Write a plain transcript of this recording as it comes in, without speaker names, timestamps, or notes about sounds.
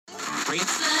No,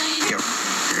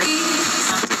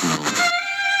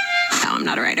 I'm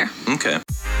not a writer. Okay.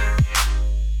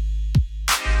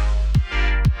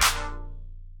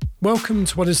 Welcome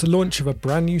to what is the launch of a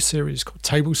brand new series called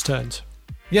Tables Turned.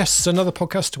 Yes, another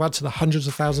podcast to add to the hundreds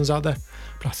of thousands out there,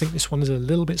 but I think this one is a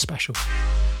little bit special.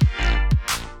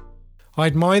 I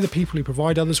admire the people who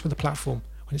provide others with a platform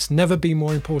when it's never been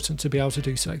more important to be able to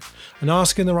do so, and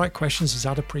asking the right questions is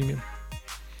at a premium.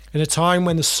 In a time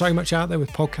when there's so much out there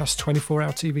with podcasts,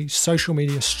 24-hour TV, social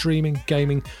media, streaming,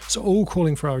 gaming, it's all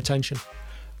calling for our attention.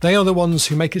 They are the ones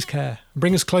who make us care and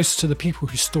bring us closer to the people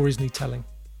whose stories need telling.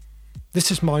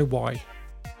 This is my why.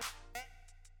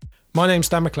 My name's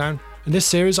Dan McLaren. In this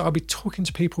series, I'll be talking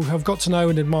to people who I've got to know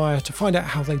and admire to find out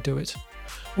how they do it.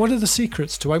 What are the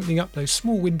secrets to opening up those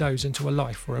small windows into a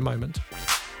life or a moment?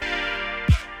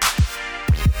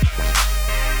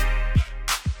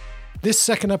 This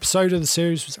second episode of the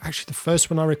series was actually the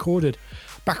first one I recorded,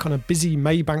 back on a busy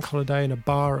May bank holiday in a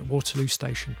bar at Waterloo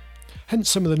Station. Hence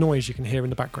some of the noise you can hear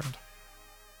in the background.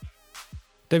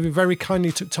 David very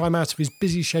kindly took time out of his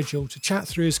busy schedule to chat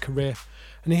through his career,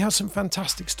 and he has some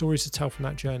fantastic stories to tell from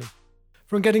that journey.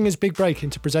 From getting his big break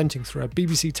into presenting through a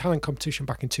BBC talent competition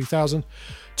back in 2000,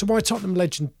 to why Tottenham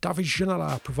legend David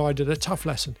Ginola provided a tough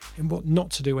lesson in what not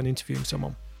to do when interviewing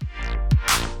someone.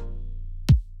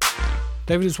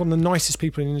 David is one of the nicest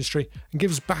people in the industry and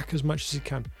gives back as much as he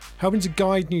can, helping to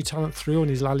guide new talent through on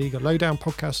his La Liga Lowdown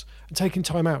podcast and taking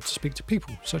time out to speak to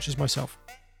people such as myself.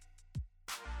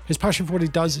 His passion for what he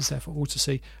does is there for all to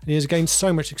see, and he has gained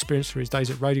so much experience through his days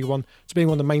at Radio 1 to being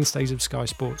one of the mainstays of Sky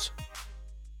Sports.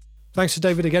 Thanks to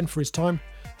David again for his time.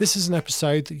 This is an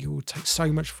episode that you will take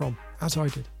so much from, as I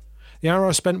did. The hour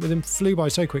I spent with him flew by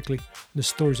so quickly, and the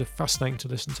stories are fascinating to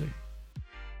listen to.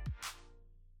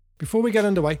 Before we get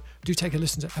underway, do take a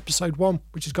listen to episode 1,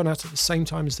 which has gone out at the same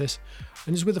time as this,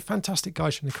 and is with the fantastic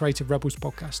guys from the Creative Rebels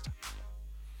podcast.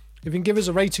 If you can give us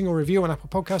a rating or review on Apple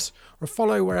Podcasts, or a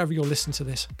follow wherever you're listening to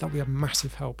this, that would be a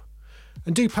massive help.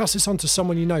 And do pass this on to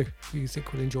someone you know who you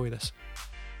think will enjoy this.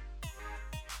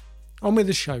 On with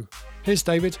the show. Here's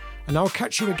David, and I'll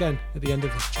catch you again at the end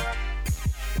of this chat.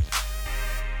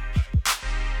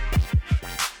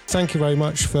 Thank you very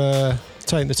much for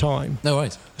taking the time. No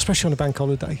worries. Especially on a bank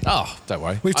holiday. Oh, don't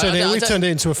worry. We've turned it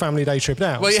into a family day trip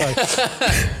now. Well, yeah.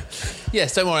 So.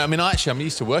 Yes, don't worry. I mean, I'm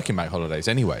used to working bank holidays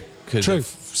anyway because of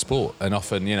sport, and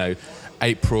often,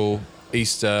 April,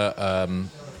 Easter,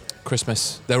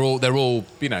 Christmas, they're all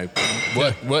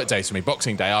work days for me.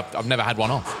 Boxing Day, I've never had one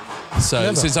off.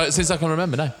 So since I can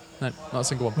remember, no, not a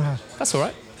single one. Wow. That's all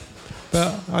right.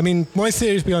 But I mean, my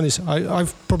theory is, be honest,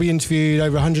 I've probably interviewed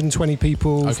over 120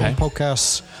 people from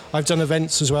podcasts. I've done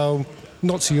events as well,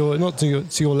 not to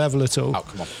your level at all. Oh,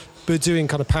 come on. But doing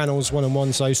kind of panels,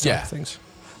 one-on-ones, those type of things.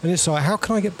 And it's like, how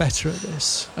can I get better at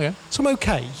this? Okay. So I'm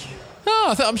okay.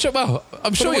 Oh, I'm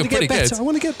sure you're pretty good. I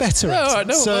want to get better at it. Right,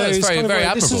 no, so that's very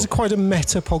admirable. This is quite a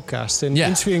meta podcast and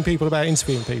interviewing people about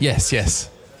interviewing people. Yes.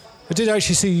 I did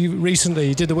actually see you recently,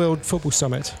 you did the World Football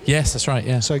Summit. Yes, that's right,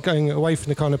 yeah. So going away from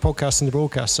the kind of podcast and the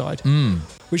broadcast side,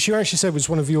 which you actually said was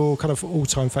one of your kind of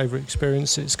all-time favourite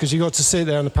experiences, because you got to sit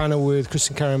there on the panel with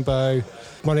Christian Carambeau,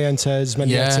 Morientes,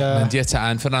 Mendieta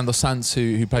and Fernando Sanz,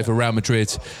 who played for Real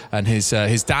Madrid, and his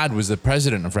dad was the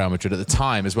president of Real Madrid at the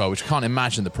time as well, which I can't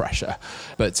imagine the pressure.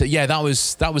 But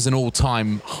that was an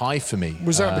all-time high for me.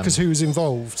 Was that because who was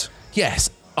involved? Yes.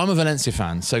 I'm a Valencia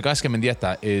fan, so Gaisca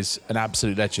Mendieta is an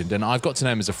absolute legend, and I've got to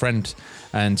know him as a friend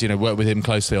and worked with him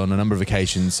closely on a number of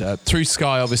occasions. Through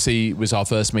Sky, obviously, was our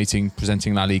first meeting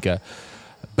presenting La Liga.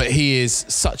 But he is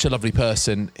such a lovely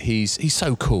person. He's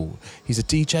so cool. He's a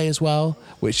DJ as well,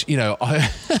 which, I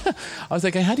was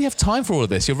thinking, how do you have time for all of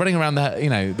this? You're running around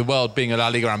the world being a La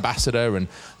Liga ambassador and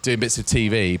doing bits of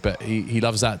TV, but he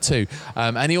loves that too.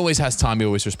 And he always has time, he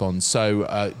always responds.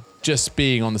 So just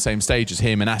being on the same stage as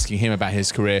him and asking him about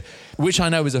his career, which I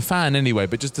know is a fan anyway,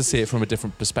 but just to see it from a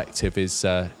different perspective is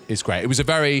great. It was a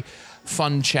very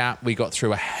fun chat. We got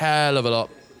through a hell of a lot.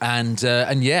 And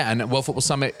World Football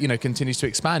Summit, continues to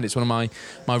expand. It's one of my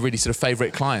really sort of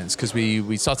favourite clients, because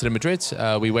we started in Madrid.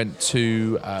 We went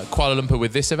to Kuala Lumpur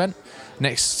with this event.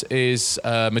 Next is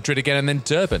Madrid again, and then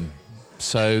Durban.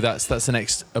 So that's the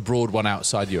next abroad one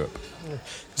outside Europe.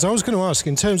 So I was going to ask,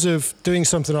 in terms of doing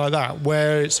something like that,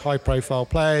 where it's high-profile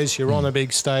players, you're on a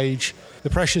big stage, the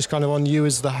pressure's kind of on you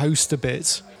as the host a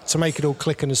bit to make it all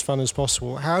click and as fun as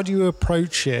possible. How do you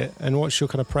approach it, and what's your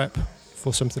kind of prep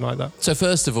for something like that? So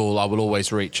first of all, I will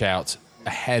always reach out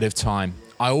ahead of time.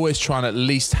 I always try and at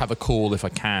least have a call, if I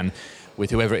can, with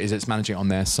whoever it is that's managing it on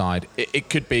their side. It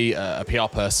could be a PR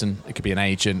person, it could be an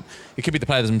agent, it could be the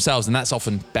players themselves, and that's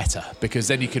often better because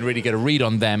then you can really get a read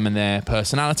on them and their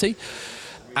personality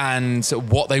and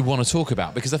what they want to talk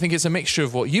about, because I think it's a mixture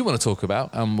of what you want to talk about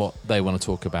and what they want to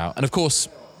talk about. And of course,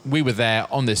 we were there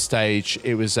on this stage.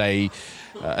 It was an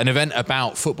event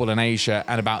about football in Asia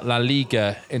and about La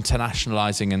Liga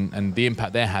internationalizing and the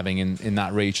impact they're having in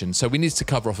that region. So we needed to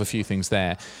cover off a few things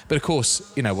there. But of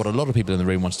course, you know, what a lot of people in the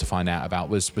room wanted to find out about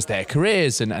was their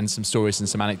careers and some stories and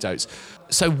some anecdotes.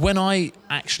 So when I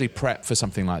actually prep for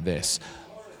something like this,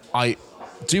 I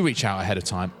do reach out ahead of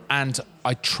time and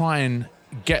I try and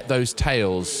get those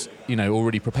tales, you know,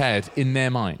 already prepared in their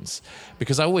minds.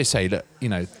 Because I always say that, you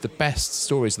know, the best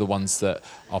stories are the ones that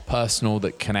are personal,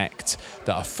 that connect,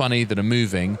 that are funny, that are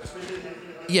moving.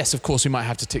 Yes, of course, we might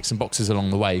have to tick some boxes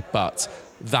along the way, but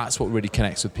that's what really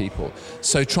connects with people.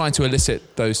 So trying to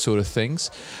elicit those sort of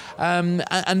things. And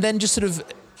then just sort of,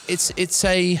 I'd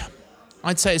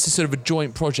say it's a sort of a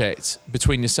joint project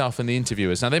between yourself and the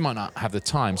interviewers. Now, they might not have the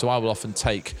time, so I will often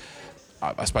take,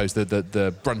 I suppose,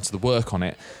 the brunt of the work on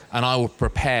it, and I will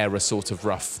prepare a sort of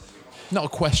rough, not a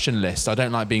question list, I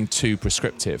don't like being too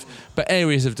prescriptive, but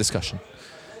areas of discussion.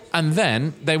 And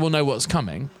then they will know what's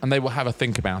coming, and they will have a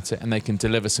think about it, and they can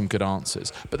deliver some good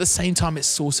answers. But at the same time, it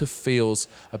sort of feels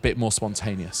a bit more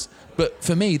spontaneous. But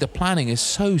for me, the planning is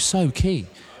so key,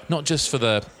 not just for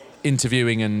the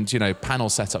interviewing and, you know, panel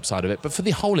setup side of it, but for the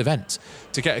whole event,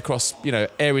 to get across, you know,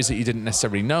 areas that you didn't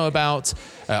necessarily know about.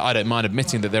 I don't mind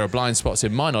admitting that there are blind spots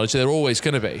in my knowledge. There are always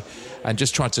going to be, and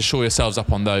just try to shore yourselves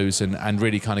up on those and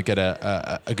really kind of get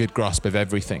a good grasp of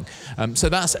everything. So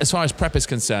that's, as far as prep is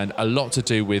concerned, a lot to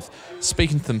do with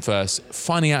speaking to them first,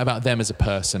 finding out about them as a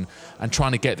person, and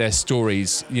trying to get their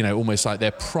stories, you know, almost like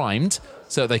they're primed,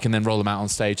 so that they can then roll them out on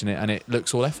stage, and it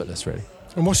looks all effortless, really.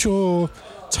 And what's your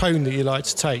tone that you like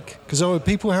to take? Because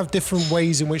people have different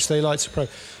ways in which they like to prep.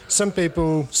 Some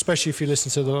people, especially if you listen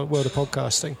to the world of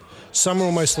podcasting, some are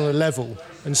almost on a level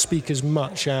and speak as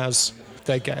much as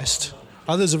their guest.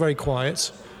 Others are very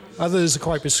quiet. Others are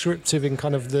quite prescriptive in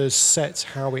kind of the set,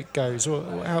 how it goes.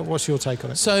 What's your take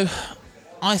on it? So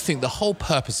I think the whole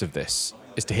purpose of this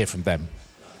is to hear from them.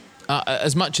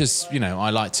 As much as, you know,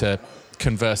 I like to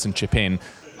converse and chip in,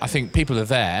 I think people are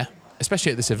there,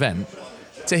 especially at this event,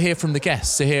 to hear from the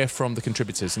guests, to hear from the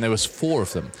contributors, and there was 4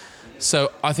 of them.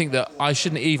 So I think that I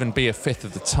shouldn't even be a fifth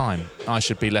of the time. I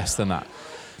should be less than that.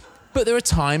 But there are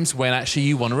times when actually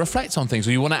you want to reflect on things,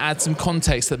 or you want to add some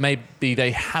context that maybe they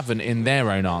haven't in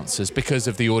their own answers because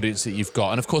of the audience that you've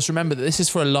got. And of course, remember that this is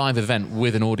for a live event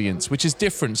with an audience, which is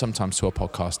different sometimes to a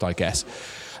podcast, I guess.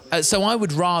 So I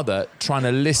would rather try and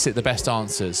elicit the best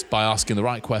answers by asking the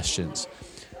right questions.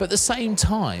 But at the same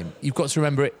time, you've got to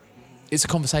remember it's a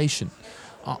conversation.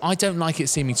 I don't like it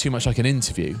seeming too much like an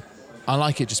interview. I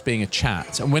like it just being a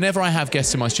chat. And whenever I have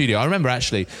guests in my studio, I remember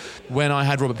actually when I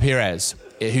had Robert Pires,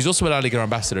 who's also a La Liga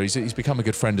ambassador. He's become a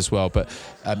good friend as well. But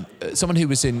someone who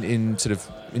was in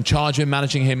charge of him,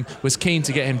 managing him, was keen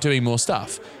to get him doing more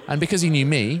stuff. And because he knew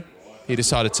me, he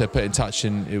decided to put in touch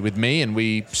with me, and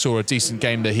we saw a decent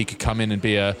game that he could come in and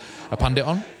be a pundit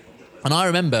on. And I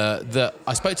remember that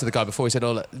I spoke to the guy before. He said,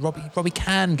 "Oh, Robbie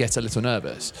can get a little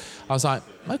nervous." I was like,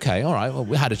 "Okay, all right." Well,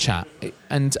 we had a chat,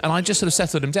 and I just sort of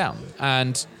settled him down.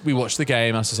 And we watched the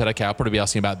game. I said, "Okay, I'll probably be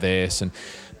asking about this,"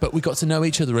 but we got to know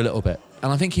each other a little bit.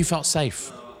 And I think he felt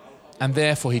safe, and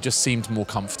therefore he just seemed more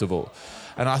comfortable.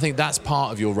 And I think that's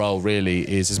part of your role, really,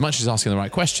 is as much as asking the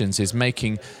right questions, is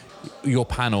making your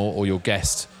panel or your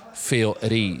guest feel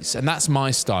at ease. And that's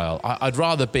my style. I'd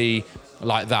rather be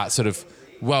like that, sort of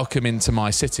welcome into my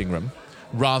sitting room,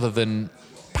 rather than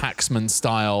Paxman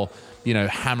style,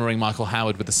 hammering Michael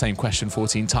Howard with the same question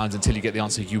 14 times until you get the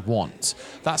answer you want.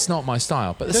 That's not my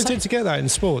style. But you don't tend to get that in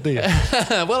sport, do you?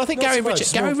 Well, I think Gary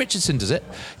Richardson does it.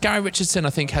 Gary Richardson, I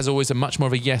think, has always a much more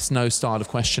of a yes-no style of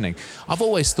questioning. I've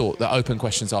always thought that open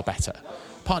questions are better,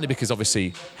 partly because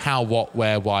obviously how, what,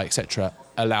 where, why, etc.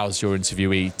 allows your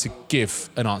interviewee to give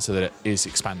an answer that is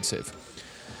expansive.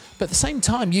 But at the same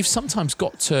time, you've sometimes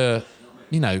got to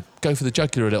go for the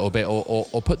jugular a little bit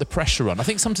or put the pressure on. I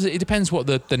think sometimes it depends what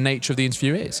the nature of the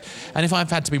interview is. And if I've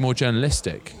had to be more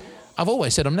journalistic, I've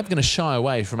always said I'm never going to shy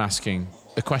away from asking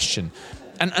a question.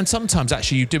 And sometimes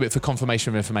actually you do it for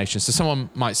confirmation of information. So someone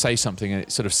might say something and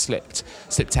it sort of slipped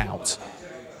out.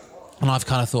 And I've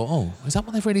kind of thought, oh, is that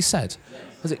what they've really said?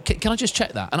 Can I just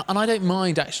check that? And I don't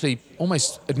mind actually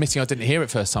almost admitting I didn't hear it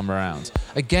first time around.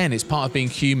 Again, it's part of being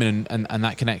human and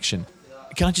that connection.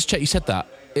 Can I just check you said that?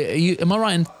 Am I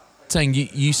right in saying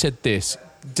you said this?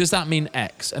 Does that mean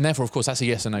X? And therefore, of course, that's a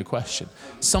yes or no question.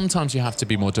 Sometimes you have to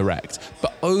be more direct.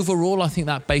 But overall, I think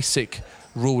that basic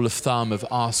rule of thumb of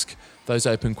ask those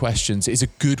open questions is a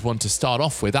good one to start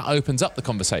off with. That opens up the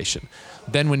conversation.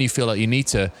 Then when you feel like you need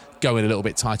to go in a little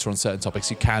bit tighter on certain topics,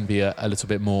 you can be a little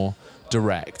bit more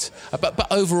direct. But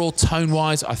overall,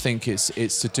 tone-wise, I think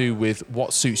it's to do with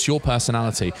what suits your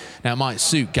personality. Now, it might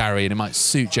suit Gary and it might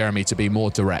suit Jeremy to be more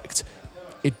direct.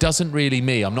 It doesn't really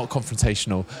me. I'm not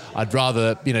confrontational. I'd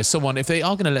rather, someone, if they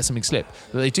are going to let something slip,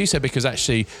 that they do so because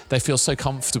actually they feel so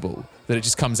comfortable that it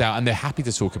just comes out and they're happy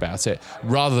to talk about it,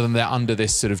 rather than they're under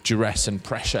this sort of duress and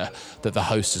pressure that the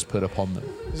host has put upon them.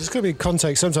 There's going to be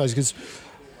context sometimes, because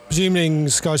presuming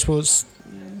Sky Sports,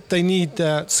 they need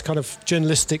that kind of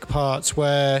journalistic part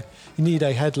where you need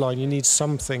a headline, you need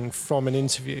something from an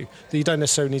interview that you don't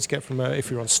necessarily need to get from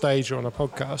if you're on stage or on a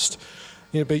podcast.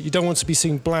 But you don't want to be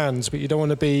seen bland, but you don't want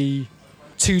to be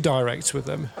too direct with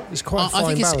them. It's quite a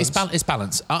fine balance. It's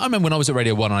balance. I remember when I was at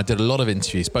Radio 1, I did a lot of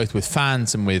interviews, both with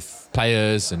fans and with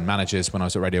players and managers when I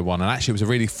was at Radio 1. And actually, it was a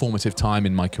really formative time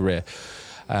in my career.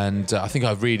 And I think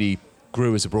I really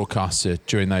grew as a broadcaster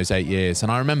during those 8 years.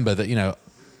 And I remember that,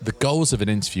 the goals of an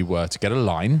interview were to get a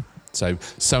line.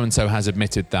 So-and-so has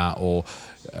admitted that, or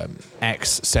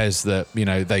X says that,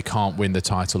 they can't win the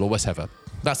title or whatever.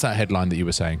 That's that headline that you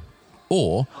were saying.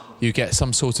 Or you get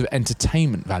some sort of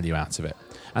entertainment value out of it.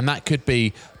 And that could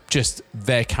be just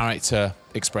their character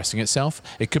expressing itself.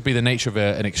 It could be the nature of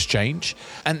an exchange.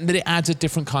 And that it adds a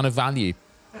different kind of value.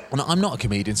 And I'm not a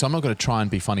comedian, so I'm not going to try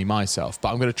and be funny myself, but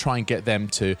I'm going to try and get them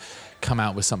to come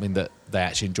out with something that they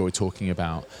actually enjoy talking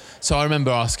about. So I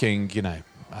remember asking,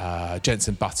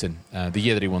 Jenson Button, the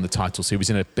year that he won the title, so he was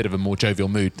in a bit of a more jovial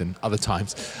mood than other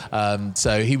times.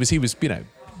 So he was,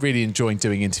 really enjoying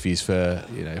doing interviews for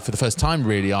the first time,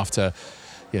 really, after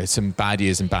some bad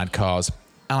years and bad cars.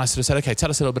 And I sort of said, okay, tell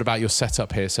us a little bit about your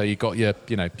setup here. So you got your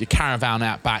caravan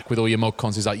out back with all your mod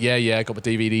cons. He's like, yeah, I got my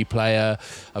DVD player.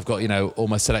 I've got, all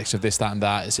my selection of this, that, and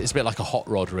that. It's a bit like a hot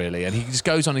rod, really. And he just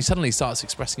goes on. He suddenly starts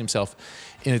expressing himself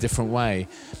in a different way.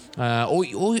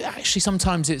 Or actually,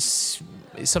 sometimes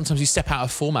you step out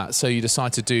of format, so you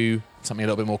decide to do something a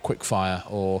little bit more quickfire.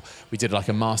 Or we did like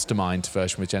a mastermind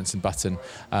version with Jenson Button,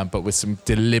 but with some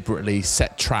deliberately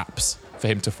set traps for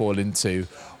him to fall into,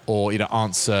 or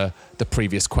answer the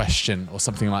previous question or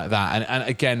something like that. And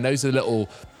again, those are little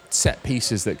set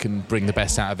pieces that can bring the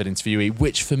best out of an interviewee,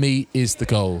 which for me is the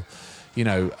goal.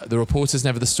 The reporter's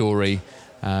never the story.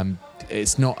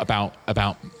 It's not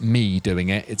about me doing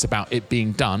it. It's about it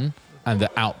being done and the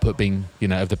output being,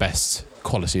 of the best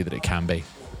quality that it can be.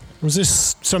 Was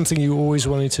this something you always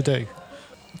wanted to do?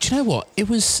 Do you know what? It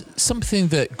was something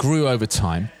that grew over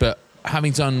time, but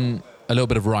having done a little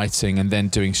bit of writing and then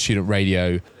doing student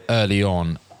radio early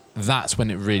on, that's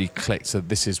when it really clicked that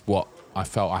this is what I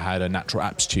felt I had a natural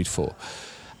aptitude for.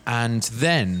 And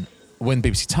then when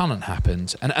BBC Talent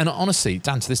happened, and honestly,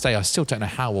 Dan, to this day, I still don't know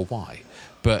how or why,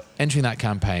 but entering that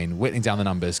campaign, whittling down the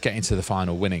numbers, getting to the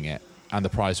final, winning it, and the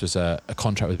prize was a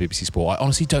contract with BBC Sport. I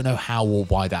honestly don't know how or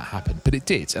why that happened, but it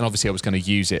did. And obviously I was going to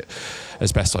use it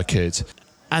as best I could.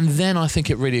 And then I think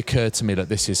it really occurred to me that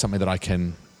this is something that I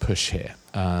can push here.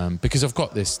 Because I've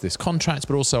got this contract,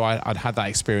 but also I'd had that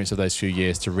experience of those few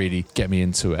years to really get me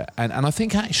into it. And I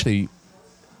think actually,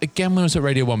 again, when I was at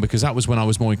Radio 1, because that was when I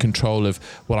was more in control of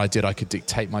what I did, I could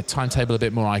dictate my timetable a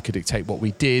bit more. I could dictate what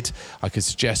we did. I could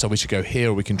suggest, we should go here,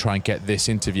 or we can try and get this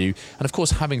interview. And of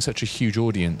course, having such a huge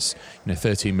audience,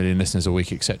 13 million listeners a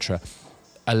week, etc.,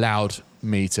 allowed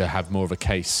me to have more of a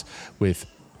case with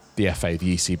the FA,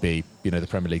 the ECB, the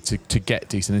Premier League, to get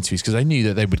decent interviews, because I knew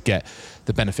that they would get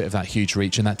the benefit of that huge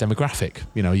reach and that demographic,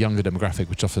 a younger demographic,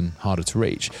 which is often harder to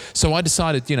reach. So I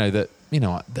decided, that,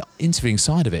 the interviewing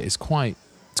side of it is quite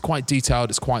detailed,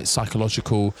 it's quite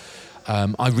psychological.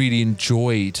 I really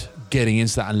enjoyed getting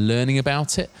into that and learning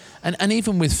about it. And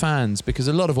even with fans, because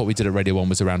a lot of what we did at Radio 1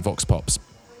 was around Vox Pops.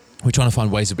 We're trying to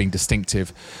find ways of being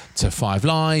distinctive to 5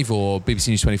 Live or BBC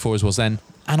News 24 as was then.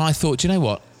 And I thought, do you know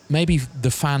what? Maybe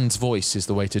the fan's voice is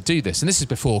the way to do this. And this is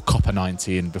before Copper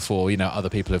 90 and before, other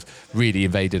people have really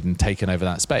invaded and taken over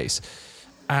that space.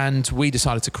 And we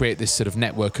decided to create this sort of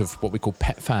network of what we call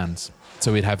pet fans.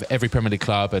 So we'd have every Premier League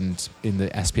club, and in the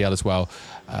SPL as well,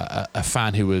 a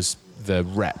fan who was the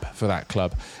rep for that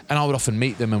club. And I would often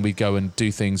meet them, and we'd go and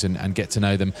do things and get to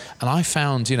know them. And I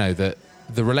found, that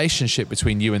the relationship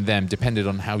between you and them depended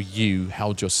on how you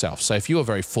held yourself. So if you were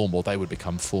very formal, they would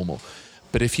become formal.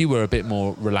 But if you were a bit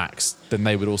more relaxed, then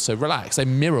they would also relax. They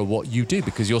mirror what you do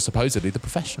because you're supposedly the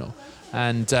professional.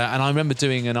 And I remember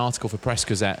doing an article for Press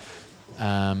Gazette.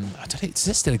 I don't know, does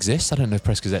it still exist? I don't know if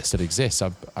Press Gazette still exists.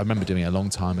 I remember doing it a long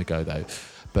time ago, though.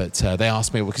 But they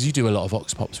asked me, well, because you do a lot of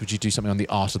Vox Pops, would you do something on the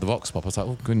art of the Vox Pop? I was like,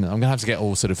 oh, goodness, I'm going to have to get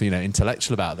all sort of,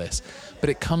 intellectual about this. But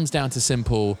it comes down to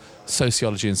simple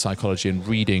sociology and psychology and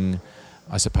reading,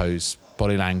 I suppose,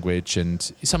 body language. And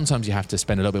sometimes you have to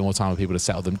spend a little bit more time with people to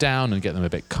settle them down and get them a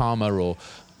bit calmer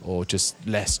or just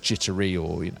less jittery,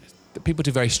 or, people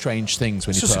do very strange things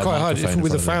when It's you just put quite a hard microphone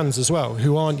with the in front of them. fans as well,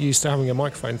 who aren't used to having a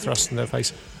microphone thrust in their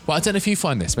face. Well, I don't know if you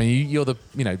find this. I mean, you're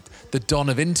the don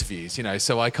of interviews,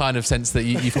 so I kind of sense that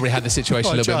you probably had the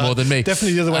situation a little bit more than me.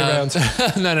 Definitely the other way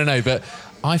around. No. But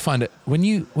I find it when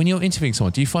you're interviewing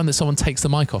someone, do you find that someone takes the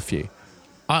mic off you?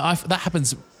 That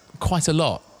happens quite a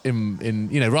lot. In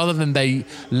rather than they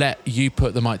let you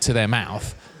put the mic to their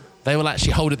mouth, they will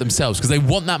actually hold it themselves because they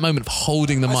want that moment of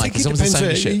holding the mic. I think It's it almost the same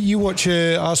depends. as shit. You watch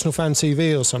Arsenal Fan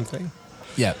TV or something.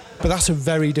 Yeah. But that's a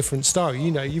very different style.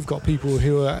 You've got people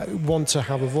who want to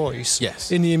have a voice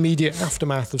Yes. in the immediate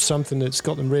aftermath of something that's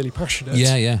got them really passionate.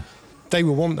 Yeah. They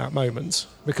will want that moment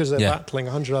because they're Yeah. battling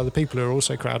 100 other people who are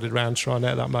also crowded around trying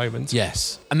at that moment.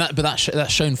 Yes. And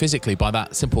that's shown physically by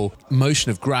that simple motion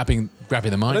of grabbing the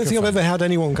microphone. I don't think I've ever had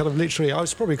anyone kind of literally.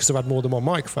 It's probably because I've had more than one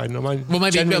microphone.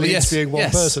 Generally interviewing one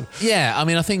person. Yeah, I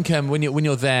mean, I think when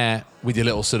you're there with your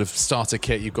little sort of starter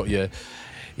kit, you've got your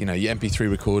MP3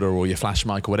 recorder or your flash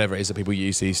mic or whatever it is that people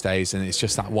use these days, and it's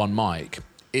just that one mic.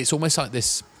 It's almost like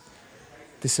this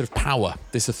sort of power,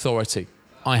 this authority.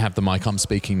 I have the mic, I'm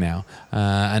speaking now.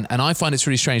 And I find it's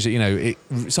really strange that, it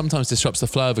sometimes disrupts the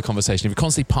flow of a conversation. If you're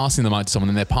constantly passing the mic to someone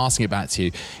and they're passing it back to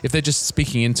you, if they're just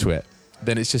speaking into it,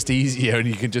 then it's just easier and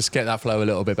you can just get that flow a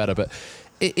little bit better. But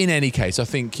in any case, I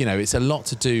think, it's a lot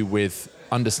to do with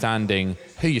understanding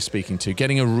who you're speaking to,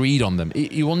 getting a read on them.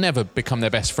 You will never become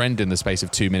their best friend in the space of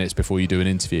 2 minutes before you do an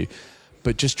interview,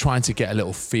 but just trying to get a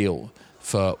little feel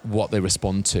for what they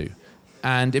respond to.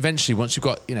 And eventually, once you've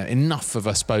got enough of,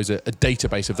 I suppose, a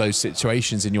database of those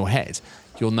situations in your head,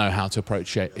 you'll know how to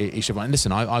approach each of them. And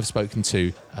listen, I've spoken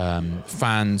to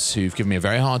fans who've given me a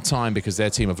very hard time because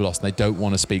their team have lost and they don't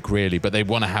want to speak really, but they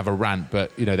want to have a rant,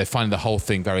 but they find the whole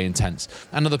thing very intense.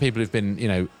 And other people who've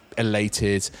been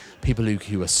elated, people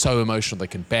who are so emotional they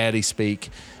can barely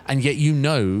speak, and yet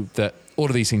that all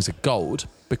of these things are gold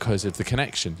because of the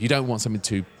connection. You don't want something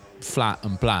too flat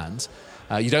and bland.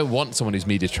 You don't want someone who's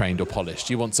media trained or polished.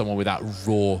 You want someone with that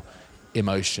raw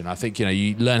emotion. I think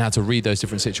you learn how to read those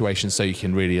different situations so you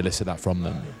can really elicit that from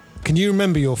them. Can you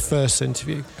remember your first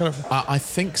interview? I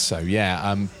think so,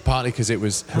 yeah. Partly because it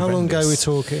was How long ago we're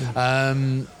talking?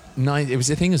 It was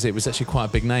the thing is it was actually quite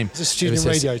a big name. It's a student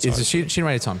radio time. It's a student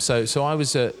radio time. So I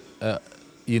was at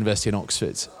university in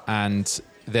Oxford, and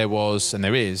there was and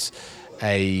there is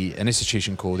an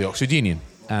institution called the Oxford Union.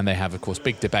 And they have, of course,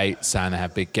 big debates and they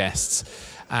have big guests.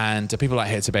 And people like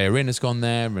Hector Bellerin has gone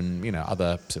there and,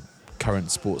 other sort of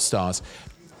current sports stars.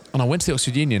 And I went to the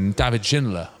Oxford Union and David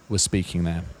Ginola was speaking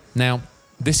there. Now,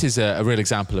 this is a real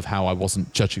example of how I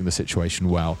wasn't judging the situation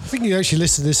well. I think you actually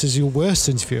listed this as your worst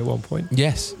interview at one point.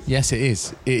 Yes, it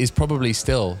is. It is probably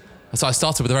still. So I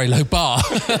started with a very low bar.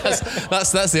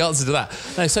 that's the answer to that.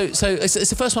 No, so it's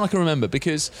the first one I can remember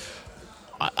because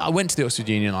I went to the Oxford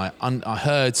Union. I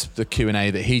heard the Q&A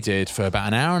that he did for about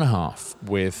an hour and a half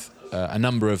with a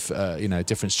number of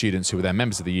different students who were there,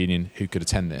 members of the union, who could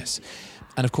attend this.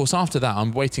 And of course, after that,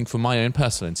 I'm waiting for my own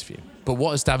personal interview. But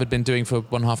what has David been doing for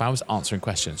 1.5 hours? Answering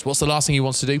questions. What's the last thing he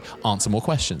wants to do? Answer more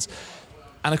questions.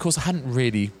 And of course, I hadn't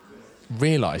really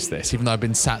realised this, even though I've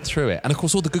been sat through it. And of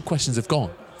course, all the good questions have gone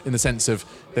in the sense of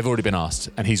they've already been asked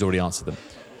and he's already answered them.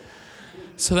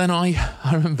 So then I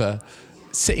remember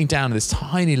sitting down in this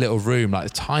tiny little room, like a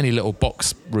tiny little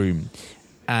box room,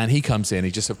 and he comes in,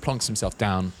 he just sort of plonks himself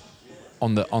down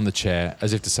on the chair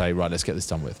as if to say, right, let's get this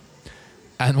done with.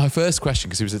 And my first question,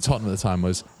 because he was at Tottenham at the time,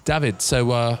 was, David,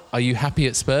 so are you happy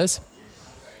at Spurs?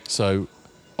 So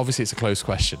obviously it's a close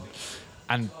question.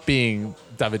 And being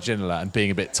David Ginola and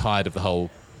being a bit tired of the whole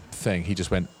thing, he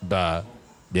just went,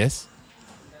 yes.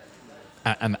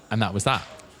 And that was that.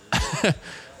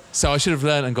 So I should have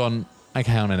learned and gone,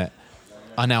 okay, hang on a minute.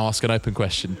 I now ask an open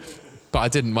question. But I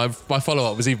didn't. My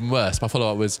follow-up was even worse. My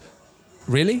follow-up was,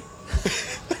 really?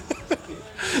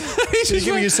 So you're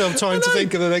giving yourself time to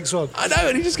think of the next one. I know,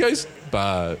 and he just goes,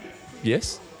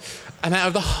 yes. And out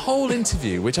of the whole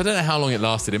interview, which I don't know how long it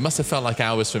lasted, it must have felt like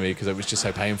hours for me because it was just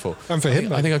so painful. And for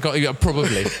him, I think I got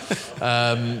probably,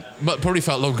 but probably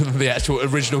felt longer than the actual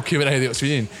original Q&A of the Oxford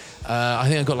Union. I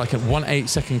think I got like a 1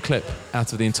 8-second clip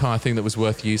out of the entire thing that was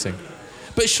worth using.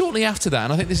 But shortly after that,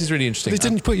 and I think this is really interesting. They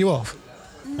didn't put you off?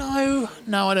 No,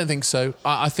 I don't think so.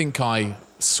 I think I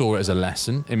saw it as a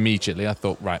lesson immediately. I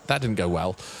thought, right, that didn't go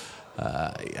well.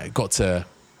 Got to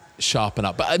sharpen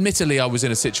up. But admittedly, I was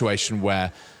in a situation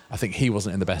where I think he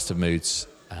wasn't in the best of moods.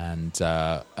 and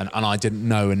I didn't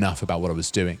know enough about what I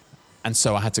was doing, and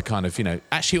so I had to kind of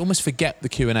actually almost forget the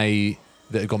Q&A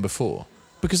that had gone before,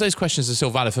 because those questions are still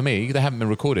valid for me. They haven't been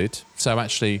recorded, so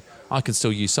actually I can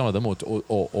still use some of them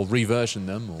or reversion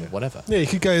them or whatever. Yeah, you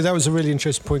could go. That was a really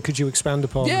interesting point. Could you expand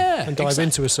upon and dive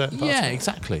into a certain part? Yeah,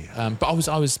 exactly. But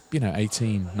I was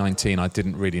 18, 19. I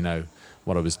didn't really know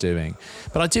what I was doing.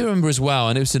 But I do remember as well,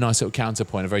 and it was a nice little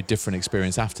counterpoint, a very different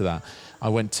experience after that. I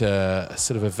went to a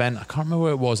sort of event, I can't remember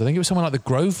where it was. I think it was somewhere like the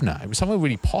Grosvenor. It was somewhere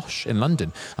really posh in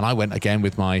London. And I went again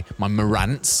with my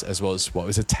Marantz, as well as what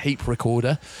was a tape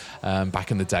recorder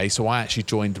back in the day. So I actually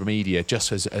joined media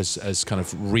just as kind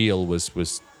of reel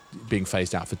was being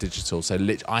phased out for digital. So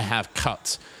I have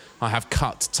cut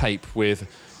tape with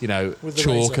chalk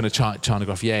razor. and a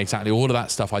Chinograph. Yeah, exactly. All of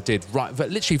that stuff I did, right, but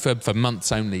literally for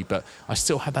months only. But I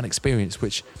still had that experience,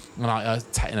 and I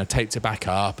taped it back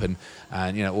up and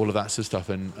all of that sort of stuff.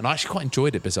 And I actually quite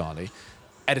enjoyed it, bizarrely.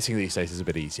 Editing these days is a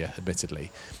bit easier,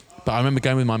 admittedly. But I remember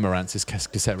going with my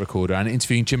Marantz cassette recorder and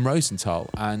interviewing Jim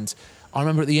Rosenthal. And I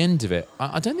remember at the end of it,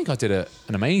 I don't think I did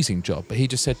an amazing job, but he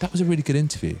just said, that was a really good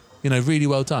interview. Really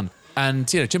well done. And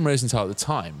Jim Rosenthal at the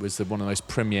time was one of the most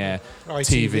premier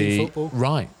ITV football.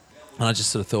 Right. And I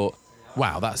just sort of thought,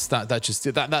 wow,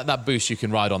 that boost, you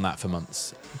can ride on that for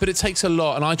months. But it takes a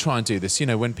lot, and I try and do this.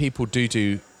 When people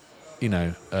do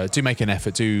make an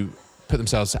effort, do put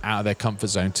themselves out of their comfort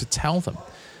zone, to tell them,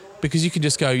 because you can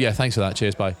just go, yeah, thanks for that,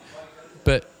 cheers, bye.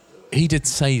 But he did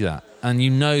say that, and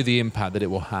the impact that it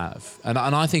will have. And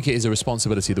I think it is a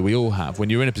responsibility that we all have when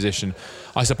you're in a position,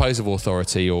 I suppose, of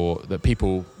authority, or that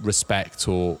people respect,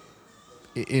 or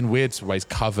in weird ways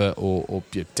cover, or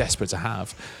you're desperate to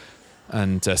have.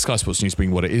 And Sky Sports News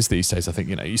being what it is these days, I think,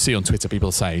 you see on Twitter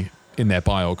people say in their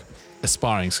biog,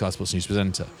 aspiring Sky Sports News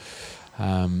presenter.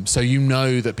 So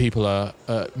that people are,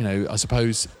 I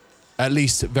suppose, at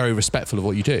least very respectful of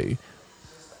what you do.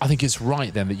 I think it's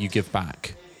right then that you give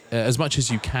back as much as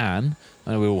you can.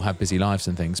 I know we all have busy lives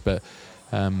and things, but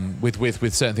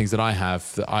with certain things that I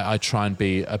have, I try and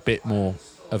be a bit more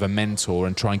of a mentor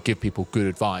and try and give people good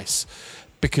advice,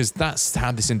 because that's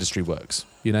how this industry works.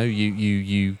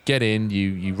 You get in,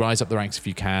 you rise up the ranks if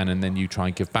you can, and then you try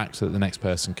and give back so that the next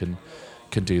person can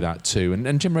do that too.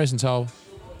 And Jim Rosenthal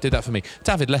did that for me.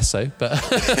 David less so, but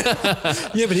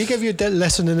yeah, but he gave you a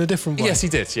lesson in a different way. Yes, he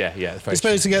did. Yeah. You're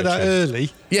supposed to get that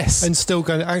early. Yes, and still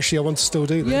going. Actually, I want to still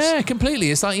do this. Yeah, completely.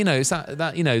 It's like it's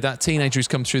that teenager who's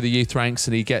come through the youth ranks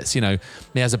and he gets he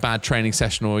has a bad training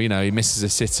session, or he misses a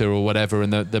sitter or whatever,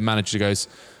 and the manager goes,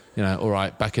 all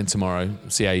right, back in tomorrow,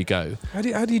 see how you go. How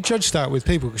do you judge that with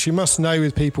people? Because you must know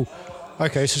with people,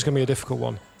 okay, this is going to be a difficult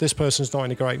one. This person's not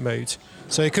in a great mood.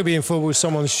 So it could be in football,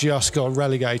 someone's just got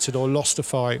relegated or lost a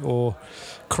fight or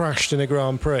crashed in a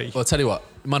Grand Prix. Well, I'll tell you what,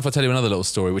 mind if I tell you another little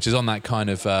story, which is on that kind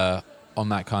of, I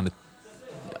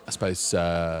suppose,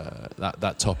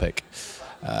 that topic.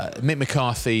 Mick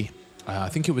McCarthy, I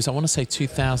think it was, I want to say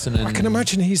 2000. I can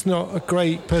imagine he's not a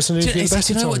great person who's been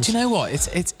better times. Do you know what?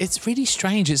 It's really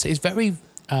strange. It's very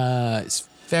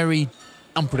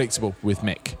unpredictable with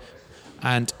Mick.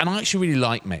 And I actually really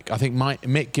like Mick. I think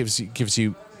Mick gives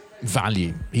you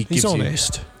value. He's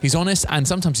honest. He's honest, and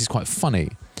sometimes he's quite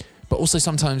funny, but also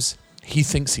sometimes he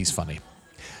thinks he's funny.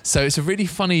 So it's a really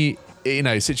funny,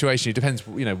 situation. It depends,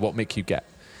 what Mick you get.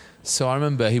 So I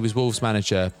remember he was Wolves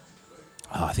manager.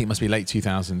 I think it must be late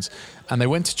 2000s, and they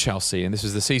went to Chelsea, and this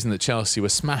was the season that Chelsea were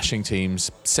smashing teams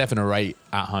 7 or 8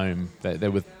 at home. They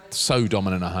were so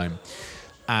dominant at home.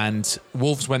 And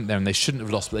Wolves went there and they shouldn't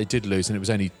have lost, but they did lose, and it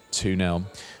was only 2-0.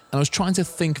 And I was trying to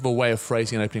think of a way of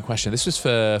phrasing an opening question. This was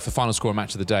for Final Score and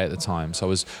Match of the Day at the time. So I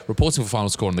was reporting for Final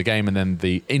Score on the game, and then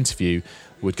the interview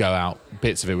would go out,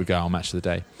 bits of it would go out on Match of the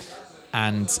Day.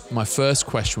 And my first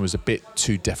question was a bit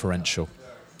too deferential.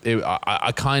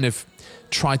 I kind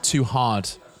tried too hard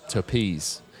to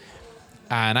appease.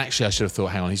 And actually I should have thought,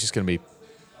 hang on, it's just going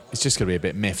to be a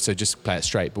bit miffed, so just play it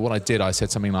straight. But what I did, I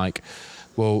said something like,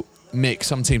 well, Mick,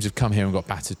 some teams have come here and got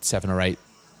battered 7 or 8,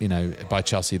 by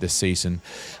Chelsea this season.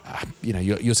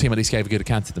 Your team at least gave a good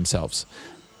account of themselves.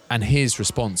 And his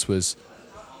response was,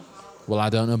 well, I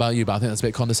don't know about you, but I think that's a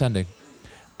bit condescending.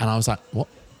 And I was like, what?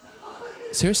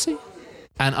 Seriously?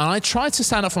 And I tried to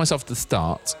stand up for myself at the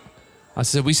start. I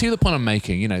said, we see the point I'm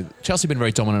making. Chelsea have been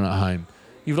very dominant at home.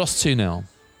 You've lost 2-0.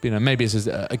 Maybe it's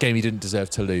a game you didn't deserve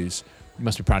to lose. You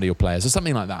must be proud of your players, or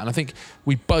something like that. And I think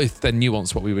we both then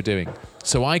nuanced what we were doing.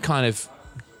 So I kind of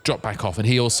dropped back off, and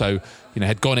he also,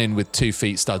 had gone in with 2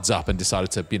 feet studs up and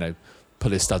decided to,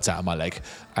 pull his studs out of my leg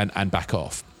and back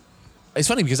off. It's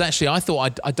funny because actually I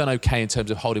thought I'd done okay in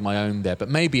terms of holding my own there, but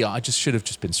maybe I just should have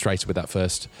just been straighter with that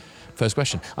first first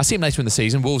question. I see him later in the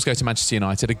season. Wolves go to Manchester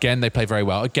United. Again, they play very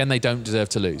well. Again, they don't deserve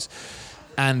to lose.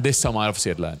 And this time I obviously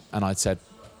had learned. And I'd said,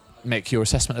 Mick, your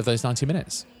assessment of those 90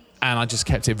 minutes. And I just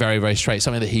kept it very, very straight.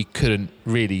 Something that he couldn't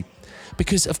really...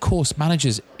 Because, of course,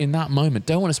 managers in that moment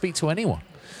don't want to speak to anyone.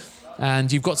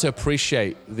 And you've got to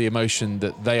appreciate the emotion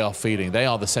that they are feeling. They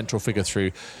are the central figure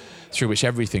through which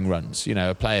everything runs. You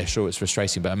know, a player, sure, it's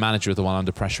frustrating, but a manager is the one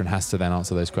under pressure and has to then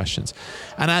answer those questions.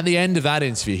 And at the end of that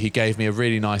interview, he gave me a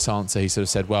really nice answer. He sort of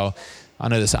said, well, I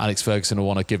know that Alex Ferguson will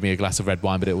want to give me a glass of red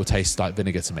wine, but it will taste like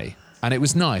vinegar to me. And it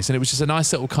was nice. And it was just a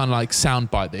nice little kind of like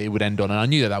soundbite that it would end on. And I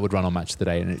knew that would run on Match of the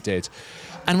Day, and it did.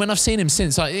 And when I've seen him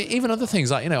since, like, even other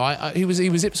things, like, you know, he was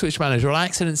Ipswich manager. I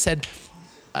accidentally said,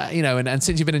 you know, and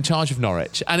since you've been in charge of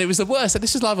Norwich, and it was the worst.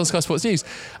 This was live on Sky Sports News,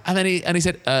 and then he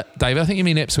said, David, I think you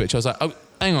mean Ipswich. I was like, oh,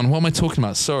 hang on, what am I talking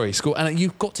about? Sorry, school. And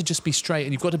you've got to just be straight,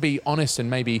 and you've got to be honest, and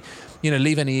maybe, you know,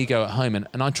 leave any ego at home.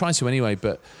 And I try to anyway,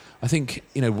 but I think,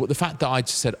 you know, the fact that I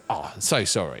just said, oh, so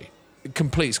sorry,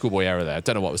 complete schoolboy error there. I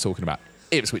don't know what I was talking about.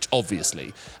 Ipswich,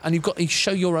 obviously. And you've got to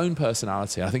show your own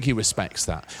personality. I think he respects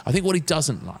that. I think what he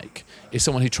doesn't like is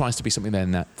someone who tries to be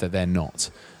something that they're not.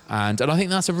 And I think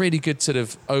that's a really good sort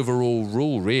of overall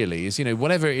rule, really, is, you know,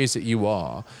 whatever it is that you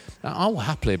are, I'll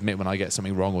happily admit when I get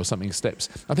something wrong or something slips.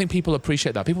 I think people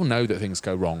appreciate that. People know that things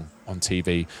go wrong on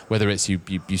TV, whether it's you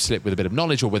slip with a bit of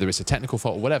knowledge or whether it's a technical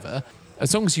fault or whatever.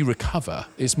 As long as you recover,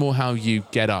 it's more how you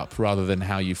get up rather than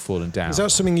how you've fallen down. Is that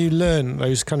something you learn,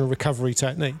 those kind of recovery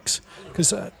techniques?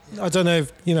 Because I don't know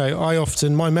if, you know,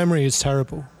 my memory is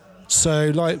terrible.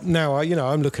 So like now,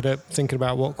 I'm looking at thinking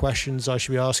about what questions I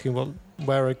should be asking,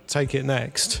 where I take it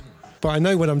next. But I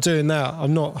know when I'm doing that,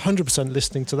 I'm not 100%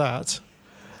 listening to that.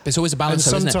 There's always a balance,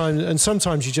 and isn't it? And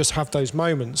sometimes you just have those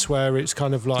moments where it's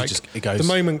kind of like the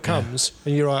moment comes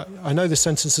and you're like, I know the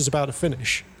sentence is about to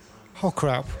finish. Oh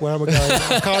crap, where am I going?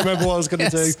 I can't remember what I was going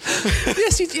to do.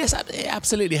 yes, it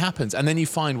absolutely happens. And then you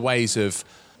find ways of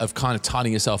kind of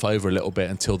tiding yourself over a little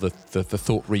bit until the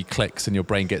thought re-clicks and your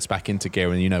brain gets back into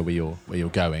gear and you know where you're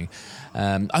going.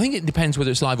 I think it depends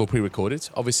whether it's live or pre-recorded.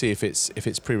 Obviously, if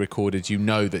it's pre-recorded, you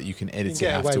know that you can edit it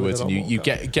afterwards, and you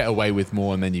get away with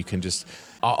more, and then you can just.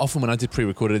 Often when I did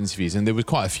pre-recorded interviews, and there were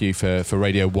quite a few for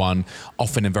Radio 1,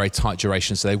 often in very tight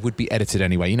duration, so they would be edited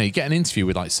anyway. You know, you get an interview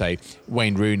with, like, say,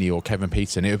 Wayne Rooney or Kevin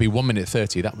Peterson, it would be 1 minute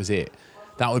 30. That was it.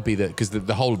 That would be because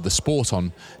the whole of the sport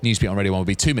on Newsbeat on Radio 1 would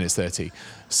be 2 minutes 30.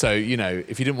 So, you know,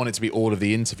 if you didn't want it to be all of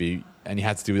the interview and you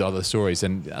had to do with other stories,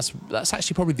 then that's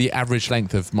actually probably the average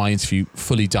length of my interview,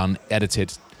 fully done,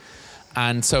 edited.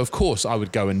 And so, of course, I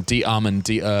would go and de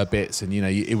bits, and, you know,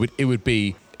 it would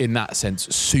be, in that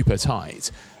sense, super tight.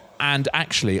 And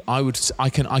actually, I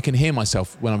can hear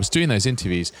myself when I was doing those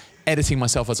interviews, editing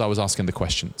myself as I was asking the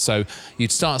question. So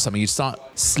you'd start something, you'd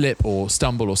slip or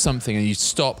stumble or something, and you'd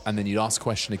stop, and then you'd ask a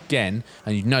question again,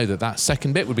 and you'd know that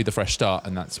second bit would be the fresh start,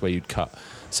 and that's where you'd cut.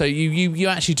 So you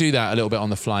actually do that a little bit on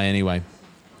the fly anyway.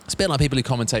 It's a bit like people who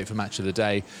commentate for Match of the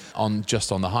Day on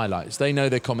the highlights. They know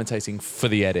they're commentating for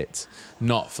the edit,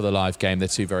 not for the live game. They're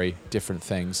two very different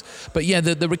things. But yeah,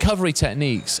 the recovery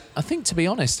techniques, I think, to be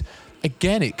honest,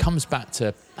 again, it comes back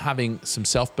to having some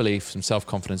self-belief, some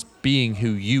self-confidence, being who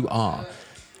you are,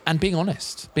 and being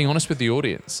honest with the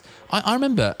audience. I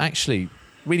remember actually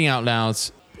reading out loud,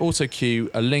 auto cue,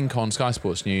 a link on Sky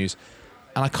Sports News,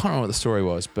 and I can't remember what the story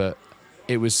was, but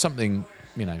it was something,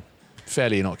 you know,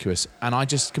 fairly innocuous, and I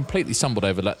just completely stumbled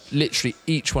over literally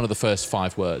each one of the first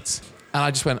 5 words, and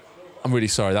I just went, I'm really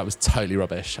sorry, that was totally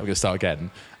rubbish, I'm going to start again,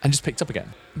 and just picked up again.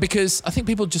 Because I think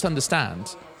people just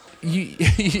understand,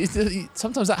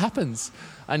 sometimes that happens,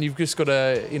 and you've just got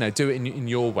to, you know, do it in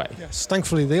your way. Yes,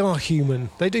 thankfully they are human.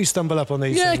 They do stumble up on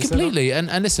these things. Yeah, completely. And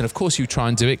listen, of course you try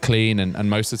and do it clean, and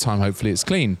most of the time hopefully it's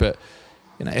clean, but,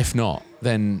 you know, if not,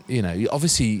 then, you know,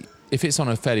 obviously if it's on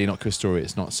a fairly innocuous story,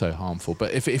 it's not so harmful.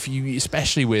 But if you,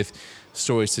 especially with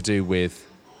stories to do with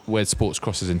where sports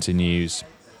crosses into news,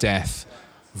 death,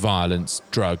 violence,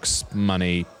 drugs,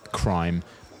 money, crime,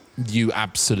 you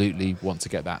absolutely want to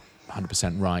get that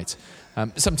 100% right.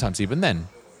 Sometimes even then,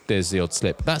 there's the odd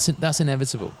slip. That's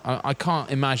inevitable. I can't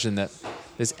imagine that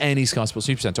there's any Sky Sports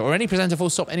News presenter or any presenter full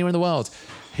stop anywhere in the world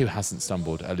who hasn't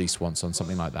stumbled at least once on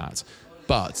something like that.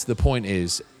 But the point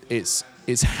is, it's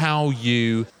how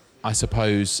you, I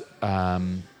suppose,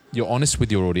 you're honest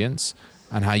with your audience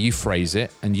and how you phrase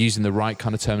it, and using the right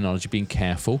kind of terminology, being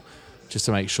careful, just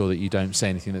to make sure that you don't say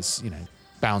anything that's, you know,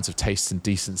 bounds of taste and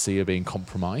decency are being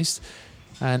compromised.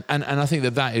 And I think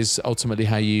that is ultimately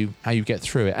how you get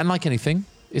through it. And like anything,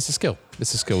 it's a skill.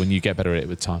 It's a skill, and you get better at it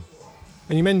with time.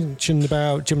 And you mentioned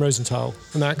about Jim Rosenthal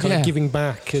and that kind of giving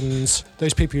back and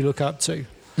those people you look up to.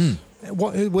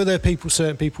 Were there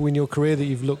certain people in your career that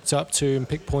you've looked up to and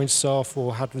picked points off,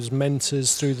 or had as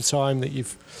mentors through the time that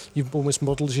you've almost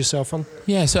modelled yourself on?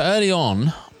 Yeah, so early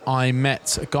on, I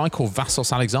met a guy called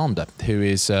Vassos Alexander, who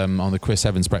is on the Chris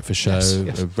Evans Breakfast Show,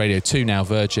 Yes. Radio 2 now,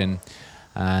 Virgin.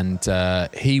 And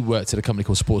he worked at a company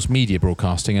called Sports Media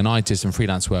Broadcasting, and I did some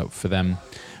freelance work for them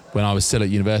when I was still at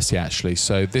university, actually.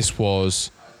 So this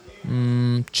was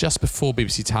just before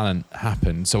BBC Talent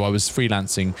happened. So I was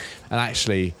freelancing, and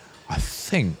actually, I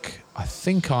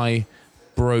think I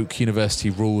broke university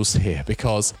rules here,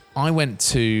 because I went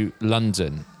to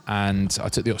London and I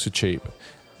took the Oxford Tube.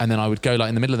 And then I would go like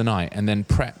in the middle of the night and then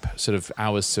prep sort of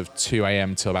hours of 2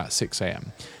 a.m. till about 6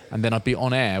 a.m. And then I'd be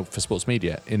on air for sports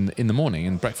media in the morning,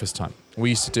 in breakfast time. We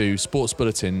used to do sports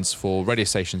bulletins for radio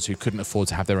stations who couldn't afford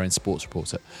to have their own sports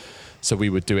reporter. So we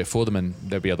would do it for them, and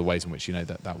there'd be other ways in which, you know,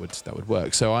 that would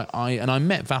work. So I